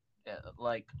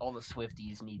like all the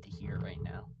Swifties need to hear right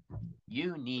now.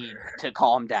 You need to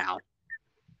calm down.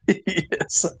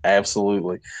 Yes,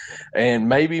 absolutely. And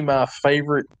maybe my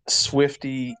favorite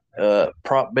Swifty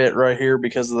prop bet right here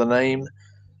because of the name.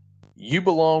 You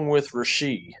belong with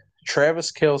Rasheed.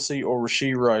 Travis Kelsey or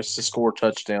Rasheed Rice to score a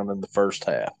touchdown in the first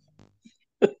half.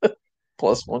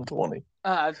 Plus 120.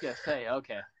 I was gonna say,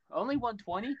 okay, only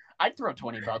 120. I'd throw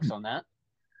 $20 on that.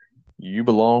 You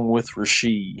belong with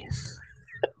Rasheed.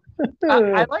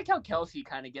 I like how Kelsey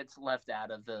kind of gets left out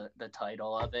of the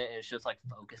title of it. It's just like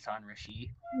focus on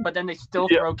Rasheed, but then they still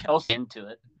Yeah. throw Kelsey into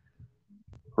it.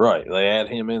 Right. They add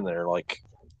him in there like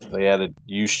they added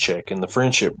use check in the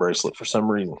friendship bracelet for some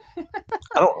reason. I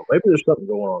don't know. Maybe there's something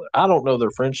going on there. I don't know their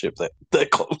friendship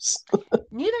that close.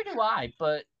 Neither do I,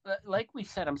 but like we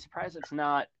said, I'm surprised it's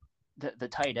not the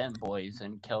tight end boys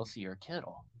and Kelsey or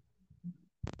Kittle.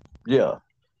 Yeah.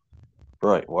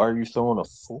 Right. Why are you throwing a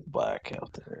fullback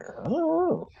out there? I don't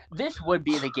know. This would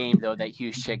be the game though that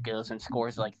Hughes Chick goes and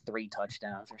scores like 3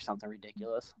 touchdowns or something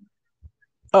ridiculous.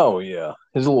 Oh yeah,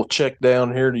 his little check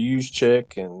down here to use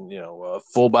check, and a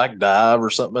fullback dive or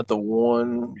something at the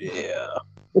one. Yeah,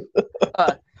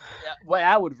 Uh, well,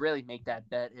 I would really make that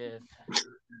bet if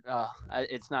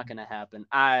it's not going to happen.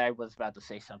 I was about to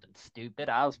say something stupid.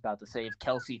 I was about to say if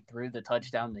Kelsey threw the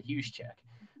touchdown to Hughes Check,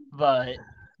 but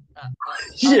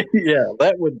yeah,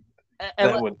 that would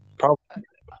probably.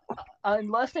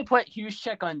 Unless they put Hughes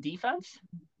Check on defense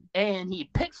and he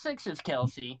pick sixes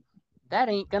Kelsey, that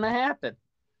ain't going to happen.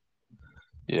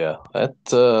 Yeah, that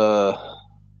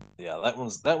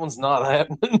one's not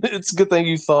happening. It's a good thing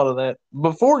you thought of that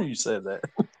before you said that.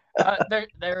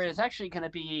 There is actually going to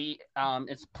be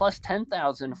it's plus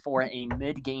 10,000 for a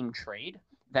mid-game trade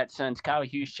that sends Kyle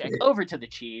Juszczyk over to the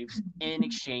Chiefs in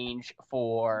exchange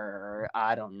for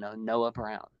I don't know Noah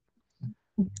Brown.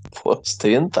 Plus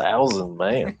 10,000,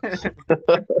 man.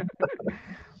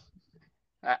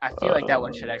 I feel like that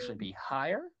one should actually be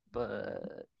higher,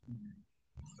 but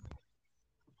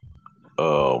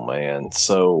oh man.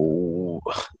 So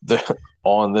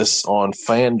on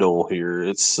FanDuel here,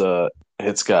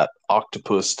 it's got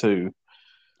octopus too.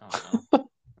 oh no.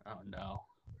 Oh no.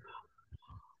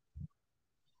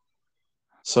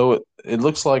 So it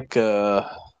looks like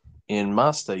in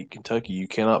my state, Kentucky, you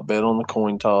cannot bet on the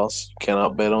coin toss, you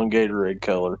cannot bet on Gatorade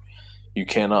color, you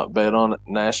cannot bet on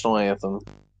national anthem,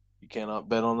 you cannot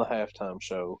bet on the halftime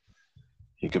show.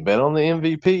 You could bet on the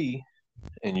MVP,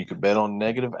 and you could bet on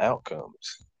negative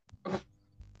outcomes.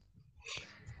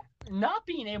 Not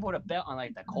being able to bet on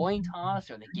like the coin toss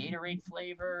or the Gatorade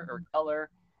flavor or color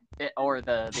or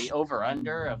the over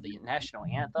under of the national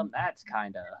anthem, that's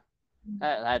kind of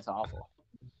that's awful.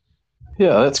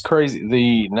 Yeah, that's crazy.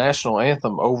 The national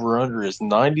anthem over under is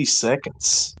 90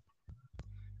 seconds.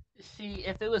 See,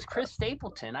 if it was Chris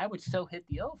Stapleton, I would still hit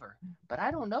the over, but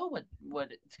I don't know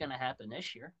what it's going to happen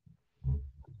this year.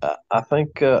 I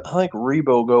think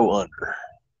Rebo go under.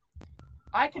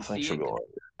 I could see it.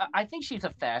 I think she's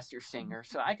a faster singer,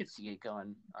 so I could see it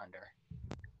going under.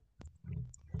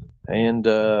 And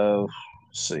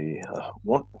see,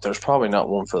 there's probably not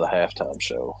one for the halftime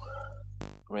show.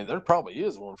 I mean, there probably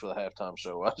is one for the halftime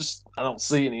show. I don't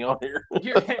see any on here.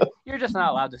 You're just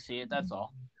not allowed to see it. That's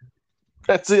all.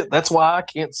 That's it. That's why I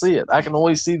can't see it. I can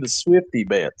only see the Swifty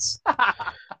bets.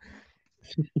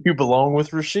 You belong with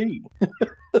Rasheed.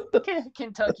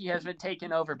 Kentucky has been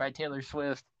taken over by Taylor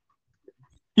Swift.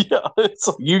 Yeah, it's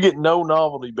like you get no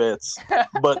novelty bets,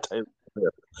 but Taylor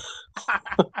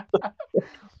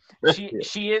Swift.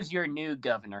 She is your new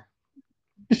governor.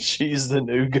 She's the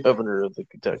new governor of the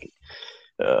Kentucky.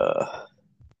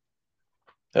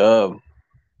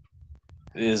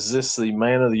 Is this the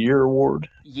Man of the Year award?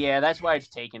 Yeah, that's why it's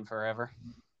taken forever.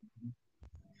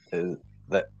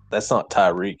 That's not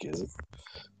Tyreek, is it?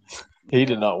 He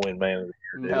did not win Man of the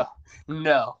Year.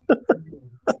 No.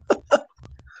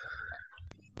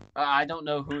 I don't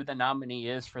know who the nominee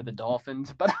is for the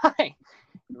Dolphins, but I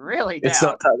really doubt. It's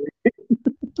not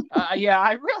Tyreek. Yeah,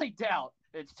 I really doubt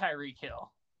it's Tyreek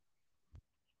Hill.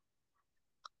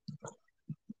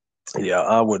 Yeah,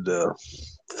 I would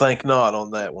think not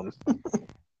on that one.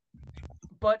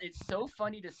 But it's so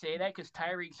funny to say that because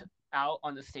Tyreek's out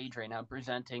on the stage right now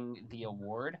presenting the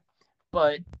award.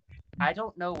 But I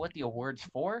don't know what the award's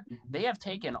for. They have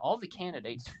taken all the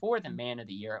candidates for the Man of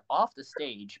the Year off the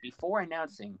stage before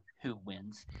announcing who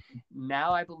wins.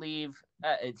 Now I believe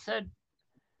it said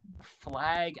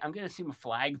flag. I'm going to assume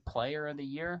flag player of the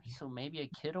year, so maybe a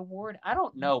kid award. I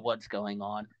don't know what's going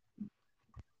on.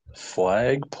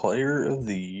 Flag Player of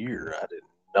the Year. I did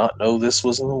not know this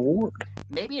was an award.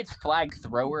 Maybe it's flag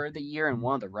thrower of the year, and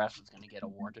one of the refs is going to get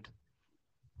awarded.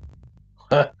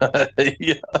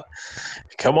 Yeah.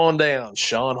 Come on down,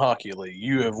 Sean Hockley.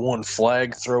 You have won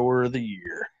Flag Thrower of the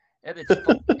Year.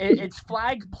 It's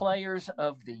flag players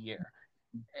of the year.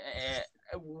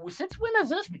 Since when has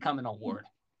this become an award?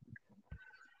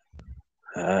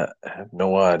 I have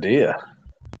no idea.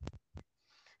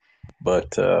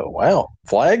 But wow,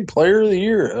 Flag Player of the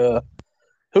Year.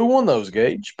 Who won those,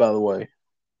 Gage? By the way,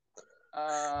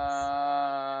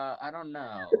 I don't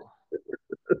know.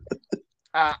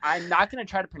 I'm not going to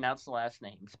try to pronounce the last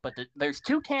names, but there's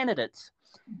two candidates.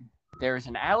 There's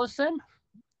an Allison,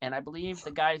 and I believe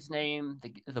the guy's name,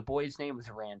 the boy's name was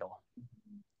Randall.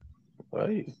 well,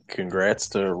 congrats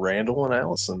to Randall and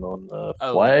Allison on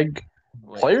Oh, Flag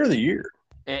wait. Player of the Year.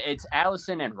 It's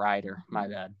Allison and Ryder. My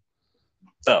bad.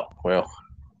 Oh well,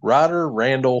 Ryder,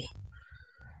 Randall.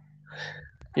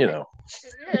 You know,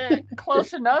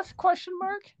 Close enough? Question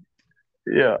mark.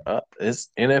 yeah, it's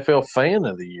NFL Fan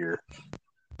of the Year.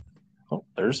 Oh,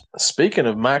 there's speaking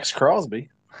of Max Crosby,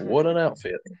 what an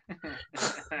outfit!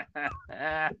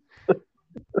 Oh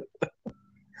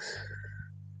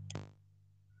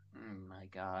my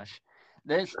gosh,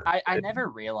 I never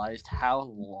realized how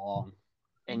long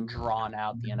and drawn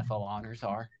out the NFL honors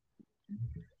are.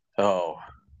 Oh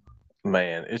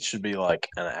man, it should be like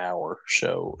an hour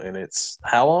show, and it's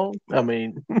how long? I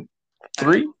mean,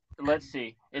 3, Let's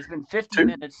see. It's been 50 2.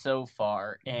 minutes so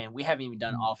far, and we haven't even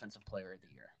done Offensive Player of the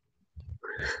Year.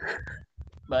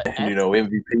 But And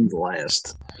MVP's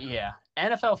last. Yeah,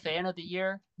 NFL Fan of the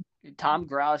Year, Tom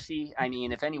Grossi. I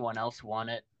mean, if anyone else won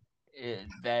it,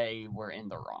 they were in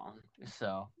the wrong.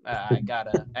 So I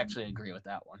gotta actually agree with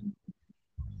that one.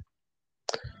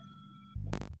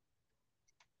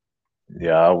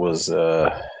 Yeah, I was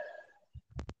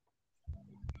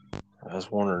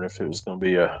wondering if it was going to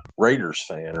be a Raiders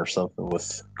fan or something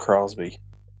with Crosby.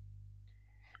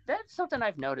 That's something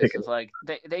I've noticed is like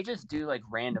they just do like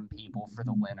random people for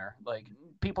the winner, like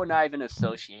people not even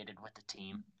associated with the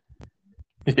team.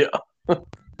 Yeah.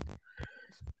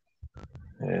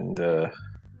 And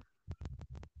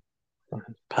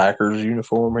Packers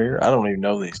uniform here. I don't even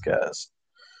know these guys.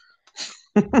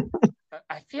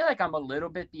 I feel like I'm a little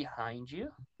bit behind you.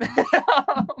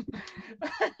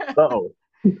 Oh.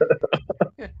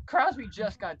 Crosby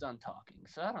just got done talking,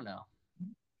 so I don't know.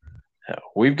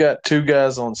 We've got two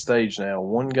guys on stage now.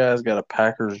 One guy's got a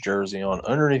Packers jersey on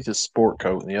underneath his sport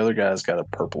coat, and the other guy's got a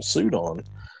purple suit on.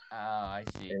 Oh, I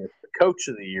see. And it's the Coach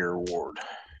of the Year award.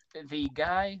 The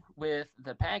guy with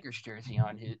the Packers jersey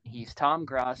on, he's Tom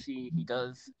Grossi. He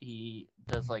does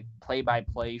like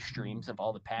play-by-play streams of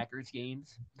all the Packers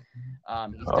games.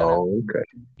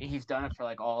 He's done it for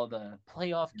like all the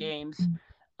playoff games.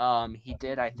 He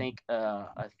did, I think,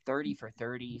 a 30 for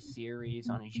 30 series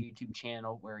on his YouTube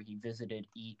channel where he visited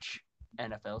each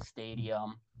NFL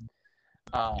stadium,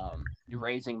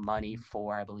 raising money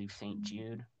for, I believe, St.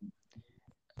 Jude.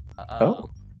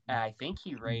 I think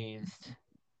he raised.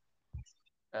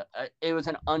 It was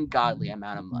an ungodly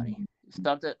amount of money.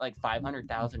 Stuffed at like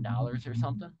 $500,000 or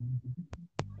something.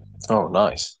 Oh,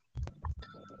 nice.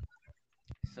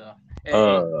 So,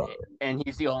 and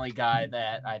he's the only guy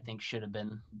that I think should have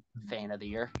been Fan of the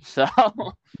Year. So,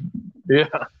 yeah,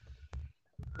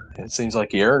 it seems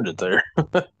like he earned it there.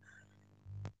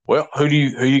 Well, who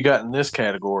you got in this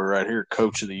category right here,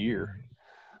 Coach of the Year?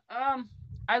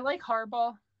 I like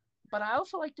Harbaugh, but I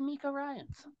also like DeMeco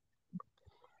Ryans.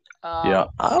 Yeah,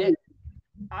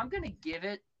 I'm gonna give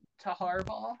it to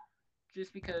Harbaugh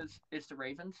just because it's the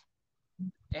Ravens,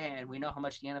 and we know how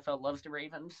much the NFL loves the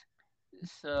Ravens.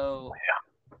 So,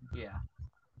 yeah.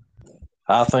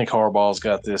 I think Harbaugh's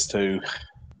got this too.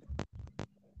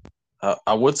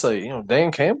 I would say,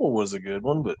 Dan Campbell was a good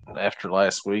one, but after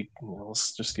last week,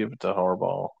 let's just give it to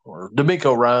Harbaugh. Or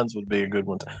DeMeco Ryans would be a good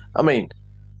one. I mean,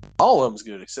 all of them's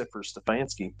good except for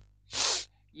Stefanski.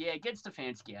 Yeah, get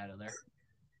Stefanski out of there.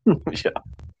 Yeah.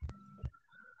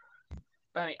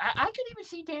 But I mean, I could even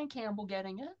see Dan Campbell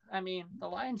getting it. I mean, the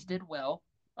Lions did well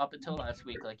up until last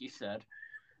week, like you said.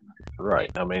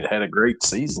 Right. I mean, had a great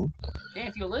season. And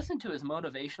if you listen to his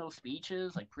motivational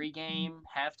speeches, like pregame,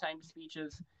 halftime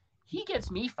speeches, he gets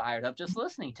me fired up just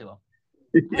listening to him.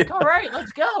 Yeah. Like, all right,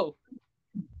 let's go.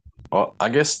 Well, I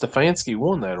guess Stefanski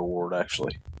won that award,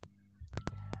 actually.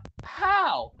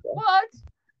 How? What?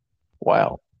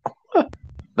 Wow.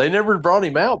 They never brought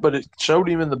him out, but it showed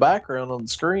him in the background on the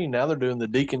screen. Now they're doing the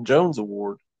Deacon Jones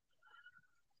Award.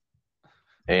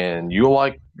 And you'll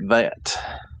like that.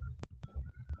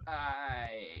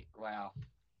 Wow.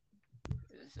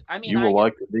 I mean, You will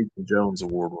like the Deacon Jones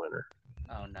Award winner.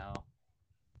 Oh, no.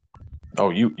 Oh,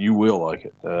 you will like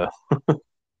it.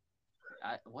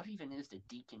 What even is the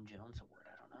Deacon Jones Award?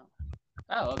 I don't know.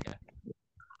 Oh, okay.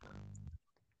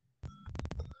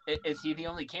 Is he the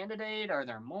only candidate? Are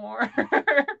there more?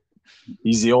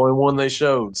 He's the only one they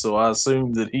showed, so I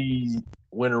assume that he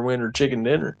winner chicken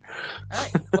dinner. All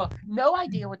right. Well, no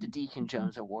idea what the Deacon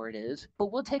Jones Award is,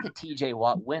 but we'll take a TJ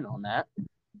Watt win on that.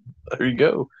 There you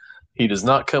go. He does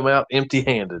not come out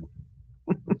empty-handed.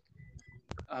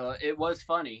 It was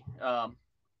funny.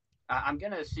 I'm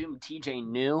going to assume TJ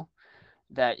knew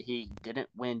that he didn't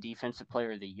win Defensive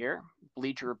Player of the Year.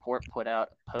 Bleacher Report put out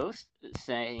a post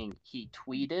saying he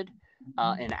tweeted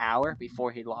an hour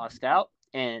before he lost out,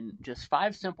 and just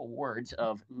 5 simple words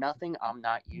of nothing I'm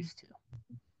not used to.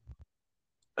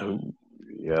 Oh,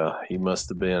 yeah, he must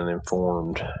have been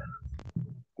informed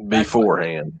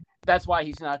beforehand. That's why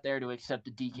he's not there to accept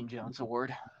the Deacon Jones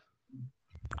Award.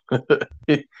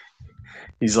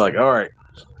 He's like, all right,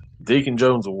 Deacon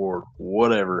Jones Award,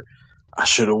 whatever. I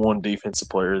should have won Defensive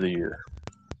Player of the Year.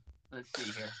 Let's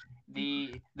see here.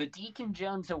 The Deacon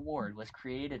Jones Award was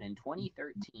created in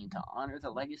 2013 to honor the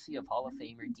legacy of Hall of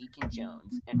Famer Deacon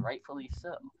Jones, and rightfully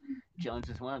so. Jones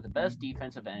is one of the best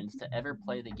defensive ends to ever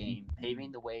play the game,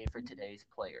 paving the way for today's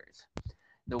players.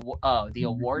 The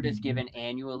award is given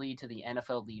annually to the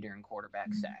NFL leader in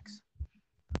quarterback sacks.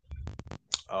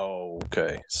 Oh,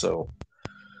 okay. So,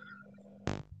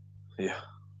 yeah,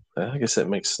 I guess that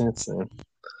makes sense then.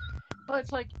 But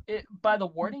it's like, by the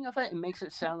wording of it, it makes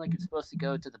it sound like it's supposed to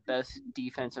go to the best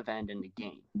defensive end in the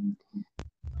game.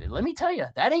 But let me tell you,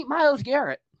 that ain't Myles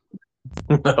Garrett.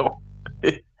 No.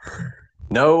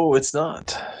 No, it's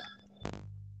not.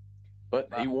 But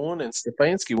he won, and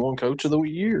Stefanski won Coach of the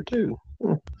Year, too.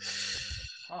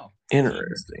 Oh.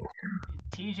 Interesting.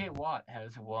 TJ Watt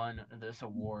has won this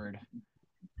award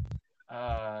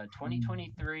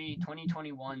 2023,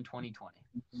 2021, 2020.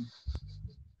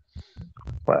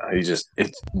 Wow,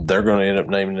 they're going to end up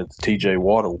naming it the TJ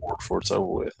Watt Award before it's over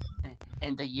with.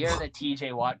 And the year that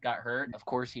TJ Watt got hurt, of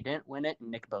course he didn't win it,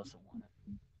 and Nick Bosa won it.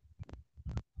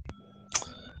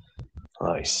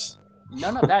 Nice.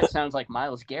 None of that sounds like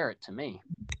Myles Garrett to me.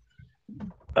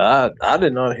 I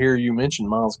did not hear you mention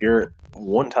Myles Garrett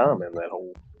one time in that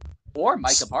whole. Or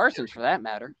Micah Parsons, for that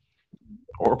matter.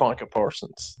 Or Micah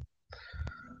Parsons.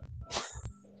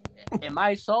 Am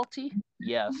I salty?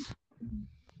 Yes.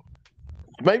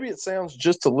 Maybe it sounds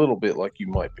just a little bit like you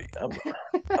might be. I'm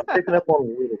picking up on a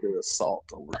little bit of salt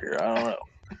over here. I don't know.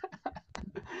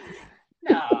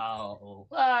 No.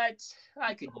 What?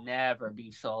 I could never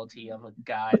be salty of a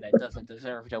guy that doesn't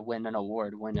deserve to win an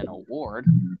award.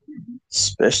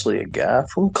 Especially a guy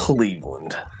from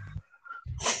Cleveland.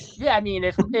 Yeah, I mean,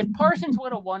 if Parsons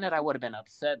would have won it, I would have been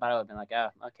upset, but I would have been like, oh,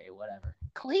 okay, whatever.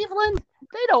 Cleveland?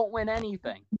 They don't win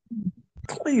anything.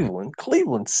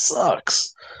 Cleveland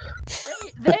sucks.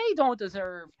 They don't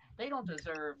deserve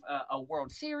a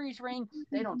World Series ring.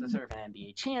 They don't deserve an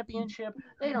NBA championship.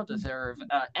 They don't deserve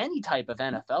any type of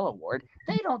NFL award.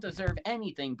 They don't deserve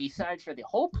anything besides for the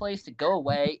whole place to go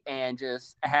away and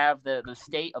just have the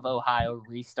state of Ohio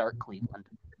restart Cleveland.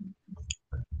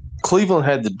 Cleveland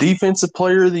had the Defensive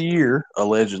Player of the Year,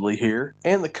 allegedly here,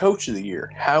 and the Coach of the Year.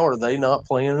 How are they not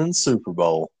playing in the Super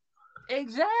Bowl?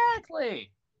 Exactly.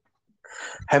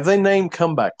 Have they named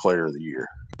Comeback Player of the Year?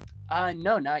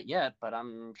 No, not yet, but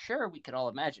I'm sure we could all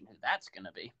imagine who that's going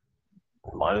to be.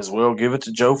 Might as well give it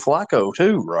to Joe Flacco,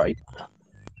 too, right?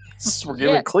 We're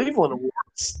giving Cleveland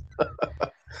awards.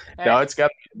 No, it's got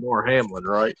to be more Hamlin,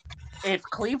 right? If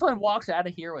Cleveland walks out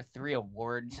of here with 3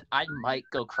 awards, I might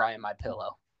go cry in my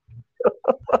pillow.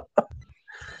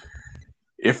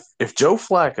 If Joe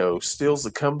Flacco steals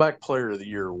the Comeback Player of the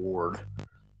Year award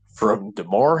from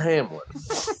DeMar Hamlin,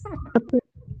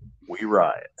 we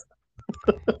riot.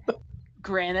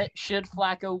 Granted, should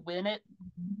Flacco win it?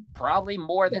 Probably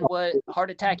more than what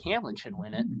Heart Attack Hamlin should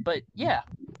win it. But yeah.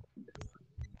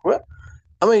 Well,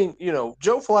 I mean,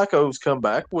 Joe Flacco's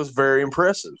comeback was very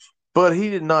impressive, but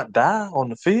he did not die on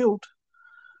the field.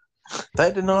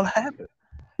 That did not happen.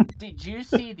 Did you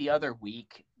see the other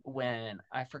week when,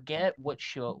 I forget what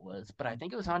show it was, but I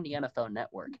think it was on the NFL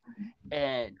Network,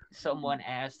 and someone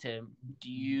asked him,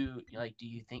 do you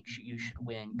think you should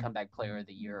win Comeback Player of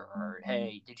the Year, or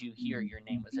hey, did you hear your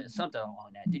name was it? Something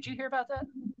along that. Did you hear about that?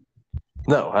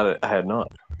 No, I had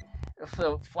not.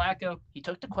 So Flacco, he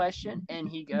took the question and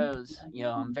he goes,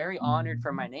 I'm very honored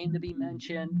for my name to be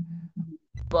mentioned,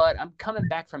 but I'm coming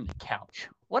back from the couch.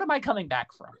 What am I coming back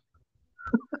from?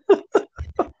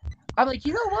 I'm like,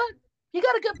 you know what? You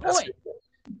got a good point.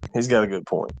 He's got a good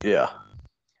point. Yeah.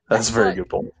 That's a very good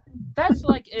point. That's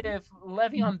like if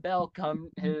Le'Veon Bell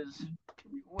his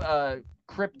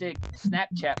cryptic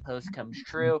Snapchat post comes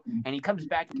true, and he comes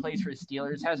back and plays for the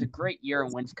Steelers, has a great year,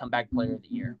 and wins Comeback Player of the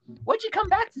Year. What'd you come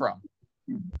back from?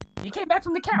 You came back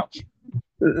from the couch.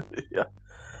 Yeah.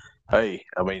 Hey,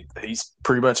 I mean, he's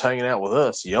pretty much hanging out with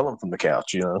us, yelling from the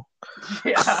couch, Yeah.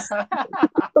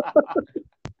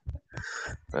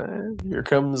 Here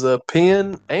comes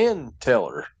Penn and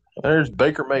Teller. There's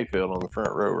Baker Mayfield on the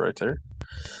front row right there.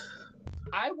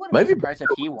 I wouldn't be surprised if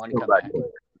he won comeback.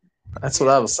 That's what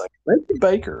I was saying. Maybe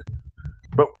Baker.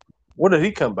 But what did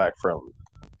he come back from?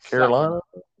 Carolina?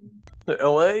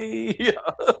 L.A.? Yeah.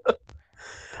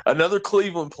 Another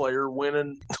Cleveland player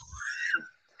winning.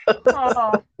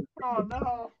 Oh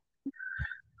no.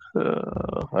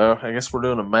 Well, I guess we're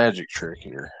doing a magic trick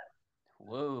here.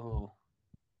 Whoa.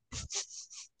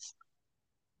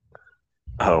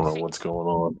 I don't know what's going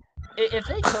on. If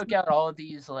they took out all of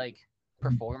these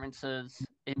performances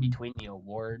in between the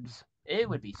awards, it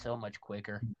would be so much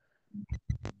quicker.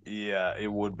 Yeah,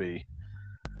 it would be.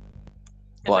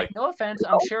 Like, no offense,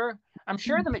 I'm sure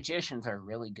the magicians are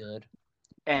really good,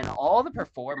 and all the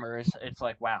performers, it's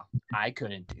like, wow, I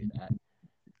couldn't do that.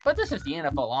 But this is the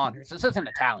NFL Honors. This isn't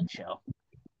a talent show.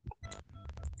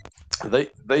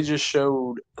 They just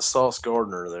showed Sauce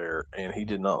Gardner there, and he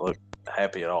did not look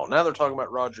happy at all. Now they're talking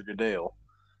about Roger Goodell,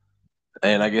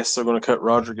 and I guess they're going to cut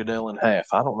Roger Goodell in half.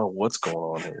 I don't know what's going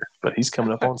on here, but he's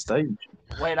coming up on stage.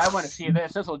 Wait, I want to see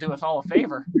this. This will do us all a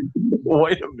favor.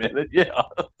 Wait a minute, yeah.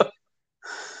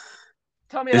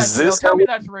 Tell me that's real. Tell me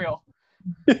that's real.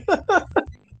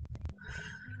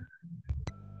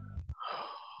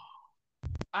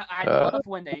 I love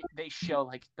when they show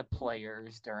the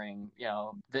players during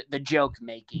the joke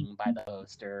making by the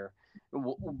host or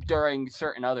during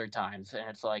certain other times, and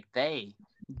it's like they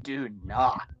do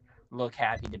not look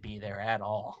happy to be there at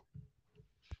all.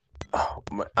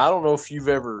 I don't know if you've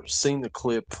ever seen the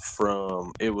clip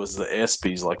from it was the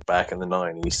ESPYs back in the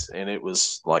 90s, and it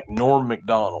was Norm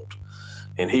Macdonald,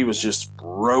 and he was just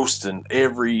roasting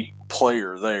every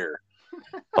player there.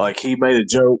 He made a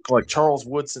joke, Charles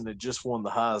Woodson had just won the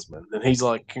Heisman, and he's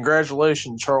like,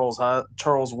 "Congratulations,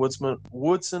 Charles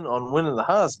Woodson on winning the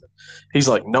Heisman." He's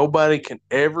like, "Nobody can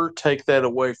ever take that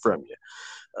away from you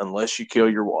unless you kill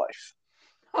your wife."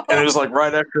 And it was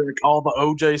right after all the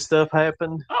OJ stuff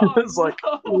happened. Oh, it's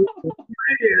oh,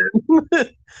 man.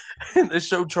 And they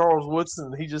showed Charles Woodson,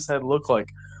 and he just had a look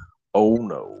oh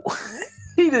no.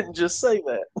 He didn't just say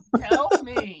that. Tell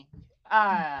me.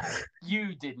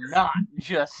 You did not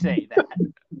just say that.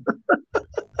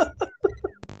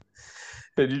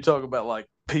 And you talk about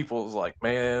people's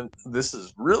man, this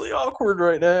is really awkward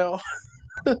right now.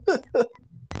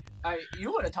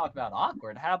 You want to talk about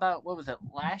awkward? How about what was it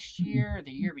last year, or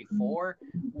the year before,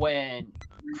 when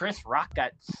Chris Rock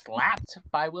got slapped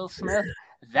by Will Smith?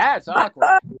 That's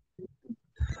awkward.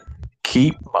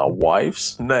 Keep my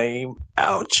wife's name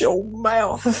out your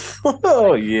mouth.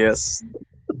 Oh yes.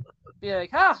 Be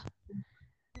like,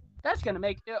 that's gonna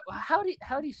make. How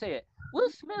do you say it?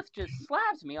 Will Smith just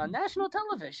slaps me on national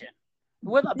television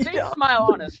with a big smile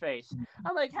on his face.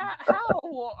 I'm like, how?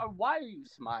 Why are you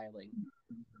smiling?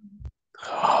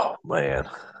 Oh man.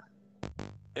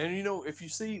 And if you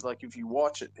see, if you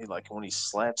watch it, when he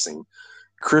slaps him,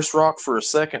 Chris Rock for a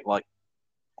second,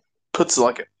 puts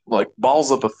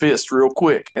balls up a fist real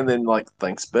quick, and then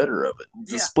thinks better of it.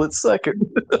 Just a split second.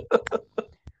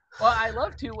 Well, I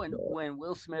love too when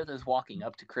Will Smith is walking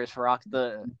up to Chris Rock,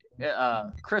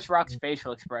 Chris Rock's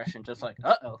facial expression, just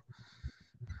uh-oh.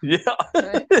 Yeah.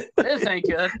 This ain't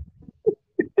good.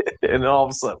 And then all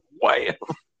of a sudden, wham.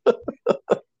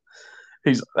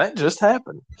 That just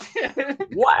happened.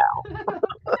 Wow.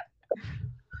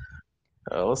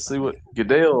 Let's see what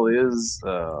Goodell is.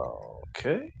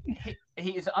 Okay.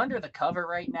 He's under the cover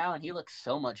right now, and he looks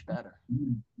so much better.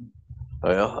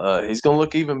 Well, he's going to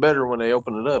look even better when they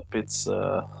open it up. It's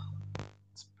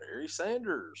Barry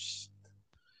Sanders.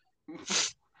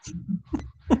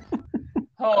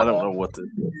 I don't know what this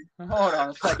is. Hold on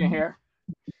a second here.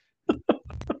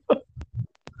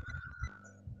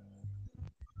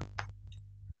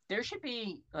 There should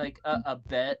be a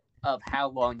bet of how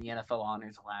long the NFL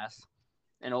honors last,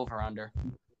 and over/under.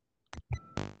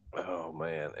 Oh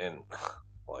man, and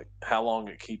how long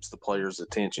it keeps the players'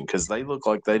 attention, because they look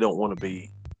like they don't want to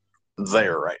be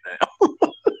there right now.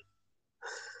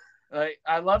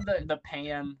 I love the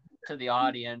pan to the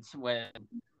audience when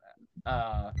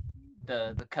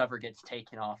the cover gets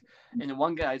taken off, and the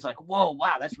one guy's like, "Whoa,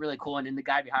 wow, that's really cool," and then the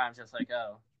guy behind him's just like,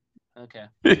 "Oh, okay."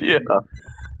 Yeah.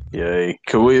 Yeah.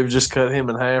 Could we have just cut him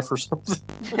in half or something?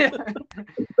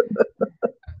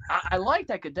 I like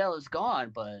that Goodell is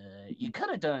gone, but you could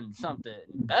have done something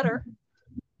better.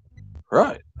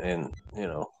 Right. And,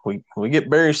 we get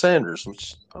Barry Sanders,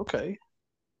 which, okay.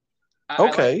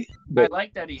 I But,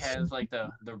 like that he has like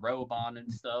the robe on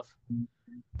and stuff.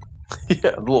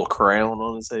 yeah, a little crown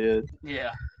on his head.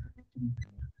 Yeah.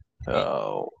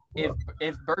 Oh.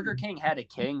 If Burger King had a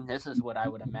king, this is what I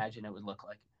would imagine it would look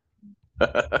like.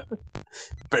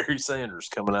 Barry Sanders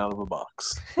coming out of a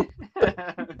box.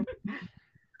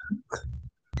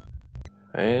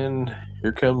 And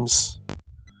here comes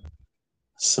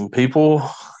some people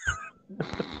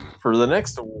for the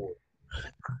next award.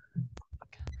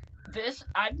 This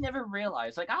I've never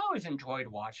realized. Like, I always enjoyed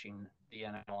watching the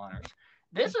NFL honors.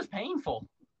 This is painful.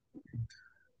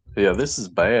 Yeah, this is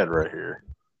bad right here.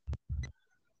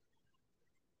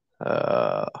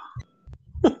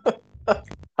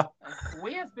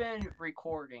 We have been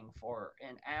recording for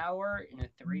an hour and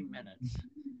 3 minutes,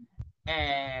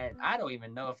 and I don't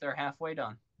even know if they're halfway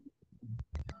done.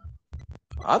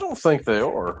 I don't think they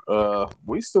are.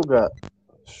 We still got.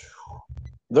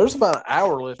 There's about an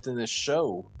hour left in this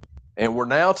show, and we're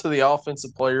now to the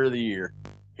Offensive Player of the Year.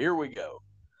 Here we go.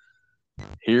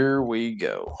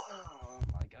 Oh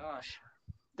my gosh!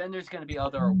 Then there's going to be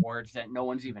other awards that no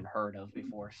one's even heard of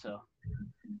before. So,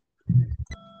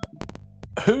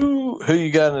 who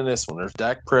you got in this one? There's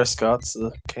Dak Prescott's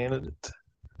the candidate.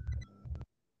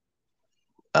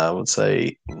 I would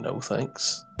say no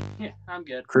thanks. Yeah, I'm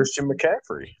good. Christian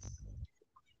McCaffrey.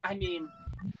 I mean,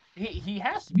 he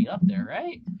has to be up there,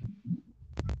 right?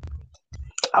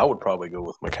 I would probably go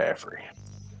with McCaffrey.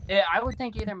 Yeah, I would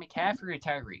think either McCaffrey or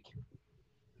Tyreek.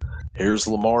 Here's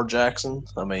Lamar Jackson.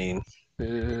 I mean,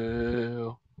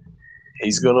 boo.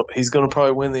 He's gonna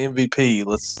probably win the MVP.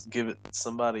 Let's give it to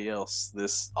somebody else.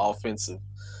 This offensive,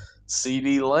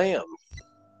 CeeDee Lamb.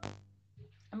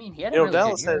 I mean, he had a really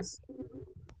Dallas good year.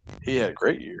 He had a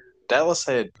great year. Dallas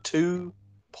had 2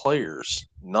 players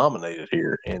nominated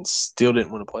here and still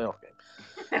didn't win a playoff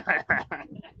game.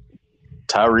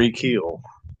 Tyreek Hill.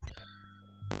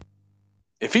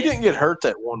 If he didn't get hurt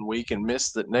that one week and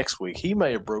missed it next week, he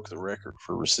may have broke the record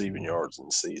for receiving yards in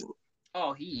the season.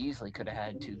 Oh, he easily could have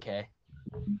had 2K.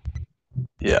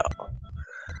 Yeah.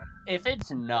 If it's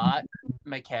not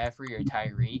McCaffrey or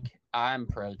Tyreek, I'm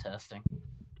protesting.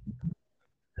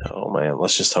 Oh, man.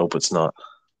 Let's just hope it's not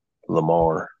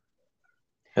Lamar.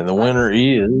 And the winner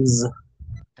is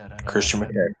Christian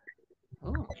McCaffrey.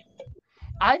 Ooh.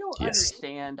 I don't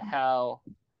understand how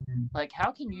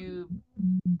can you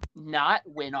not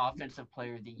win Offensive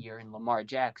Player of the Year in Lamar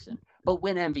Jackson, but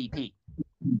win MVP?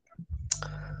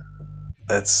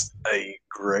 That's a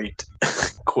great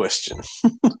question.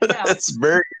 That's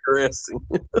very interesting.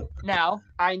 Now,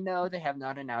 I know they have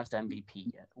not announced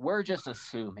MVP yet. We're just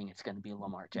assuming it's going to be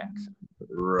Lamar Jackson.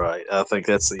 Right. I think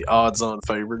that's the odds-on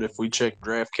favorite. If we check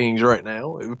DraftKings right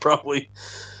now, it would probably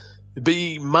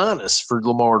be minus for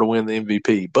Lamar to win the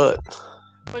MVP. But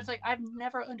it's like, I've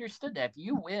never understood that. If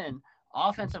you win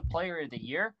Offensive Player of the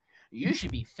Year, you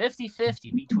should be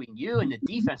 50-50 between you and the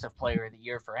Defensive Player of the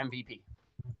Year for MVP.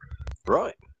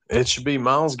 Right. It should be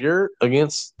Myles Garrett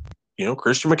against,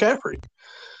 Christian McCaffrey.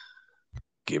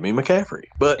 Give me McCaffrey.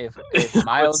 But if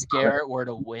Myles Garrett were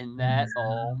to win that,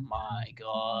 oh my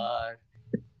God.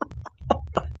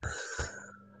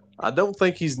 I don't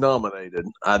think he's nominated.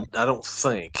 I don't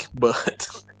think. But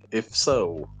if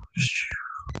so,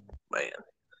 man.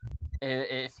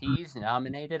 If he's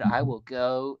nominated, I will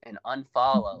go and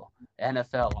unfollow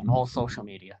NFL on all social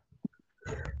media.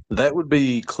 That would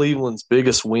be Cleveland's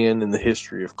biggest win in the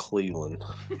history of Cleveland.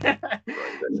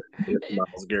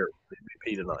 Myles Garrett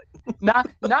MVP tonight.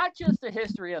 Not just the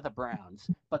history of the Browns,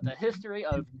 but the history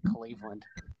of Cleveland.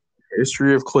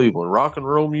 History of Cleveland. Rock and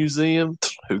Roll Museum.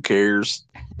 Who cares?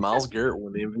 Myles Garrett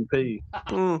won the MVP.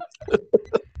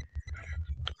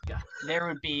 There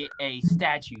would be a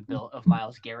statue built of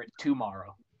Myles Garrett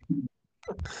tomorrow.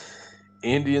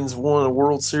 Indians won a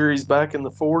World Series back in the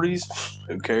 40s.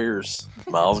 Who cares?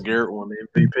 Myles Garrett won the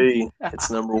MVP. It's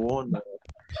number 1 now.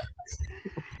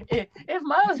 If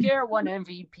Myles Garrett won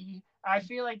MVP, I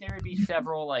feel like there would be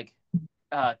several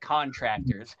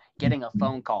contractors getting a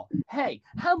phone call. Hey,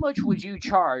 how much would you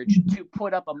charge to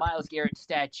put up a Myles Garrett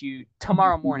statue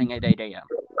tomorrow morning at 8 a.m.?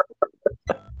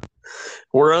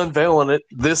 We're unveiling it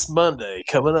this Monday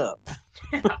coming up.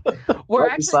 We're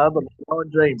Right actually beside the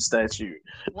LeBron James statue.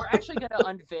 we're actually going to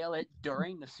unveil it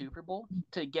during the Super Bowl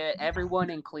to get everyone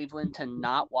in Cleveland to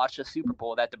not watch the Super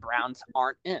Bowl that the Browns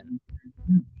aren't in.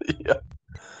 Yeah.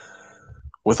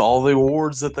 With all the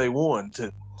awards that they won,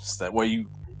 so that way you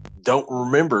don't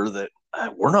remember that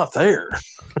we're not there.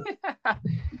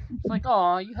 It's like,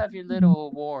 oh, you have your little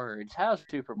awards. How's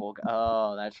Super Bowl?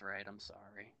 Oh, that's right. I'm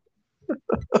sorry.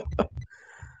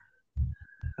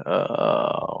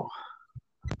 Oh,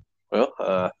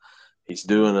 he's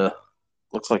doing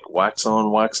looks like wax on,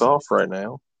 wax off right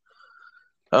now.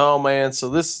 Oh man,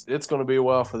 so it's going to be a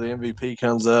while for the MVP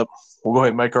comes up. We'll go ahead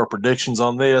and make our predictions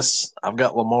on this. I've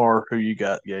got Lamar. Who you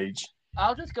got, Gage?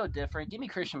 I'll just go different. Give me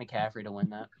Christian McCaffrey to win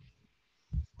that.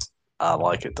 I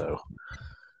like it though.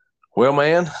 Well,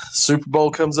 man, Super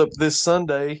Bowl comes up this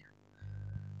Sunday.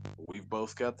 We've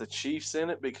both got the Chiefs in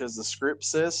it because the script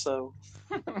says so.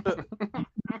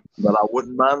 But I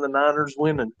wouldn't mind the Niners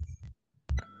winning.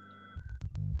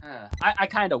 I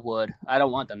kind of would. I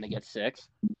don't want them to get 6.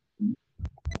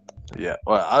 Yeah,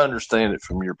 well, I understand it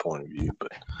from your point of view,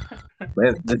 but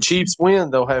man, the Chiefs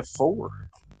win, they'll have 4.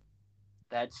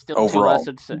 That's still overall. 2 less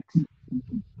than 6.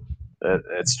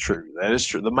 That's true. That is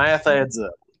true. The math adds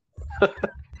up.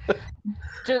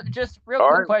 Just real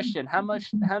quick question: How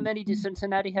many does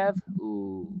Cincinnati have?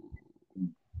 Ooh.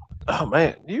 Oh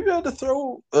man, you got to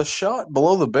throw a shot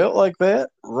below the belt like that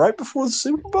right before the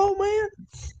Super Bowl, man?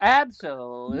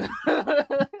 Absolutely.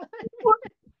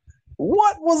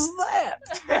 What was that?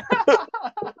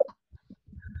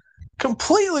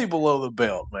 Completely below the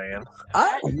belt, man.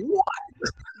 What?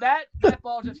 That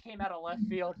ball just came out of left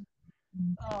field.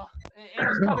 Oh, it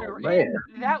was coming.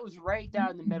 That was right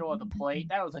down the middle of the plate.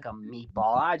 That was like a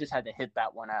meatball. I just had to hit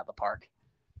that one out of the park.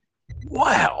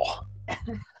 Wow.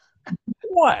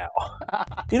 Wow.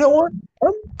 You know what?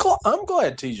 I'm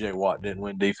glad TJ Watt didn't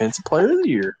win Defensive Player of the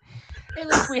Year. At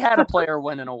least we had a player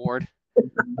win an award.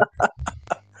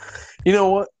 You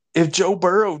know what? If Joe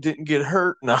Burrow didn't get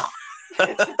hurt, no.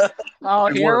 Oh,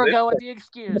 here we go with the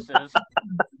excuses.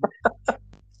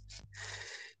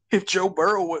 If Joe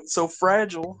Burrow wasn't so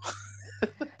fragile.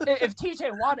 If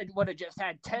TJ Watt would have just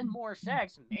had 10 more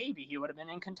sacks, maybe he would have been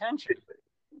in contention.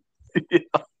 Yeah.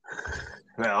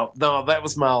 No, that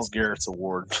was Myles Garrett's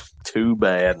award. Too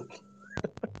bad.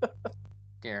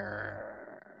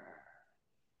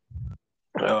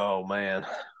 Oh, man.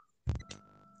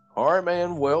 All right,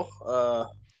 man. Well,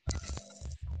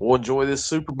 we'll enjoy this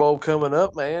Super Bowl coming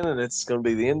up, man, and it's going to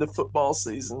be the end of football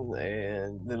season,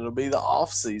 and then it'll be the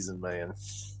off season, man.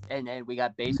 And then we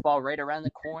got baseball right around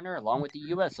the corner, along with the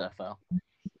USFL.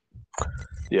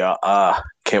 Yeah,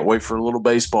 can't wait for a little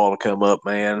baseball to come up,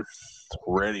 man.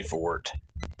 Ready for it.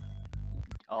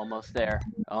 Almost there.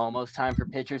 Almost time for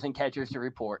pitchers and catchers to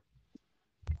report.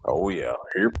 Oh, yeah.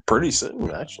 Here pretty soon,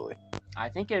 actually. I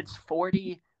think it's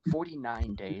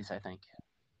 49 days, I think.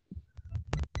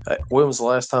 When was the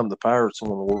last time the Pirates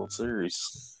won the World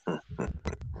Series?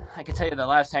 I can tell you the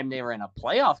last time they were in a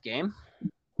playoff game.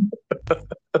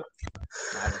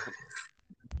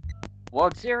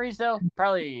 World Series, though?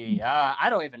 Probably, I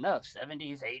don't even know.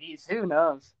 70s, 80s, who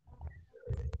knows?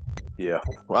 Yeah.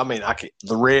 Well, I mean,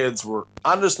 the Reds were –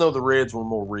 I just know the Reds were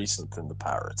more recent than the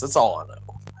Pirates. That's all I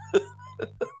know.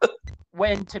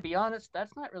 When, to be honest,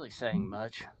 that's not really saying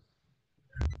much.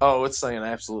 Oh, it's saying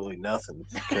absolutely nothing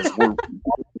because we're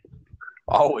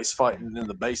always fighting in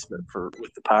the basement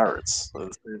with the Pirates.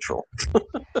 That's central.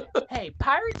 Hey,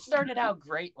 Pirates started out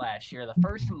great last year. The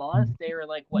first month, they were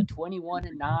like,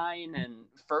 21-9 and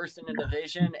first in the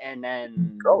division, and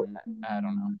then, I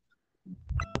don't know.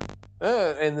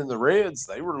 And then the Reds,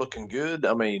 they were looking good.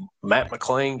 I mean, Matt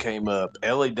McClain came up,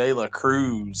 Ellie De La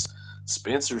Cruz,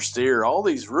 Spencer Steer, all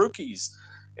these rookies.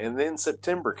 And then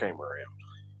September came around.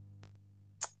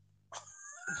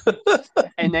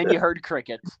 And then you heard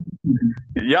crickets.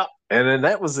 Yeah, and then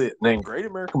that was it. And then Great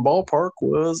American Ballpark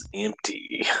was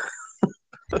empty.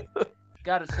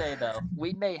 Gotta say, though,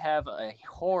 we may have a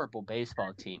horrible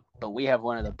baseball team, but we have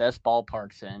one of the best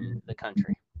ballparks in the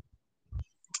country.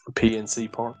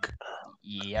 PNC Park.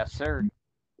 Yes, sir.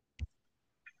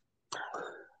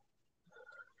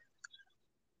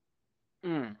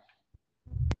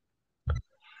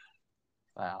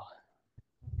 Wow.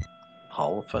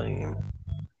 Hall of Fame.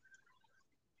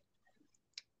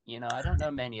 You know, I don't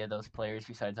know many of those players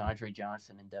besides Andre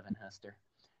Johnson and Devin Hester.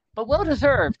 But well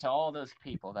deserved to all those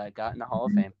people that got in the Hall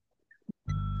of Fame.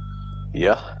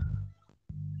 Yeah.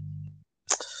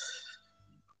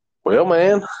 Well,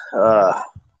 man,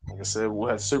 like I said, we'll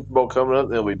have Super Bowl coming up.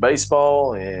 There'll be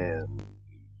baseball, and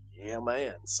yeah,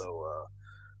 man. So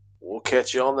we'll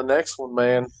catch you on the next one,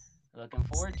 man. Looking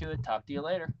forward to it. Talk to you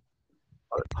later.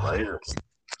 Later.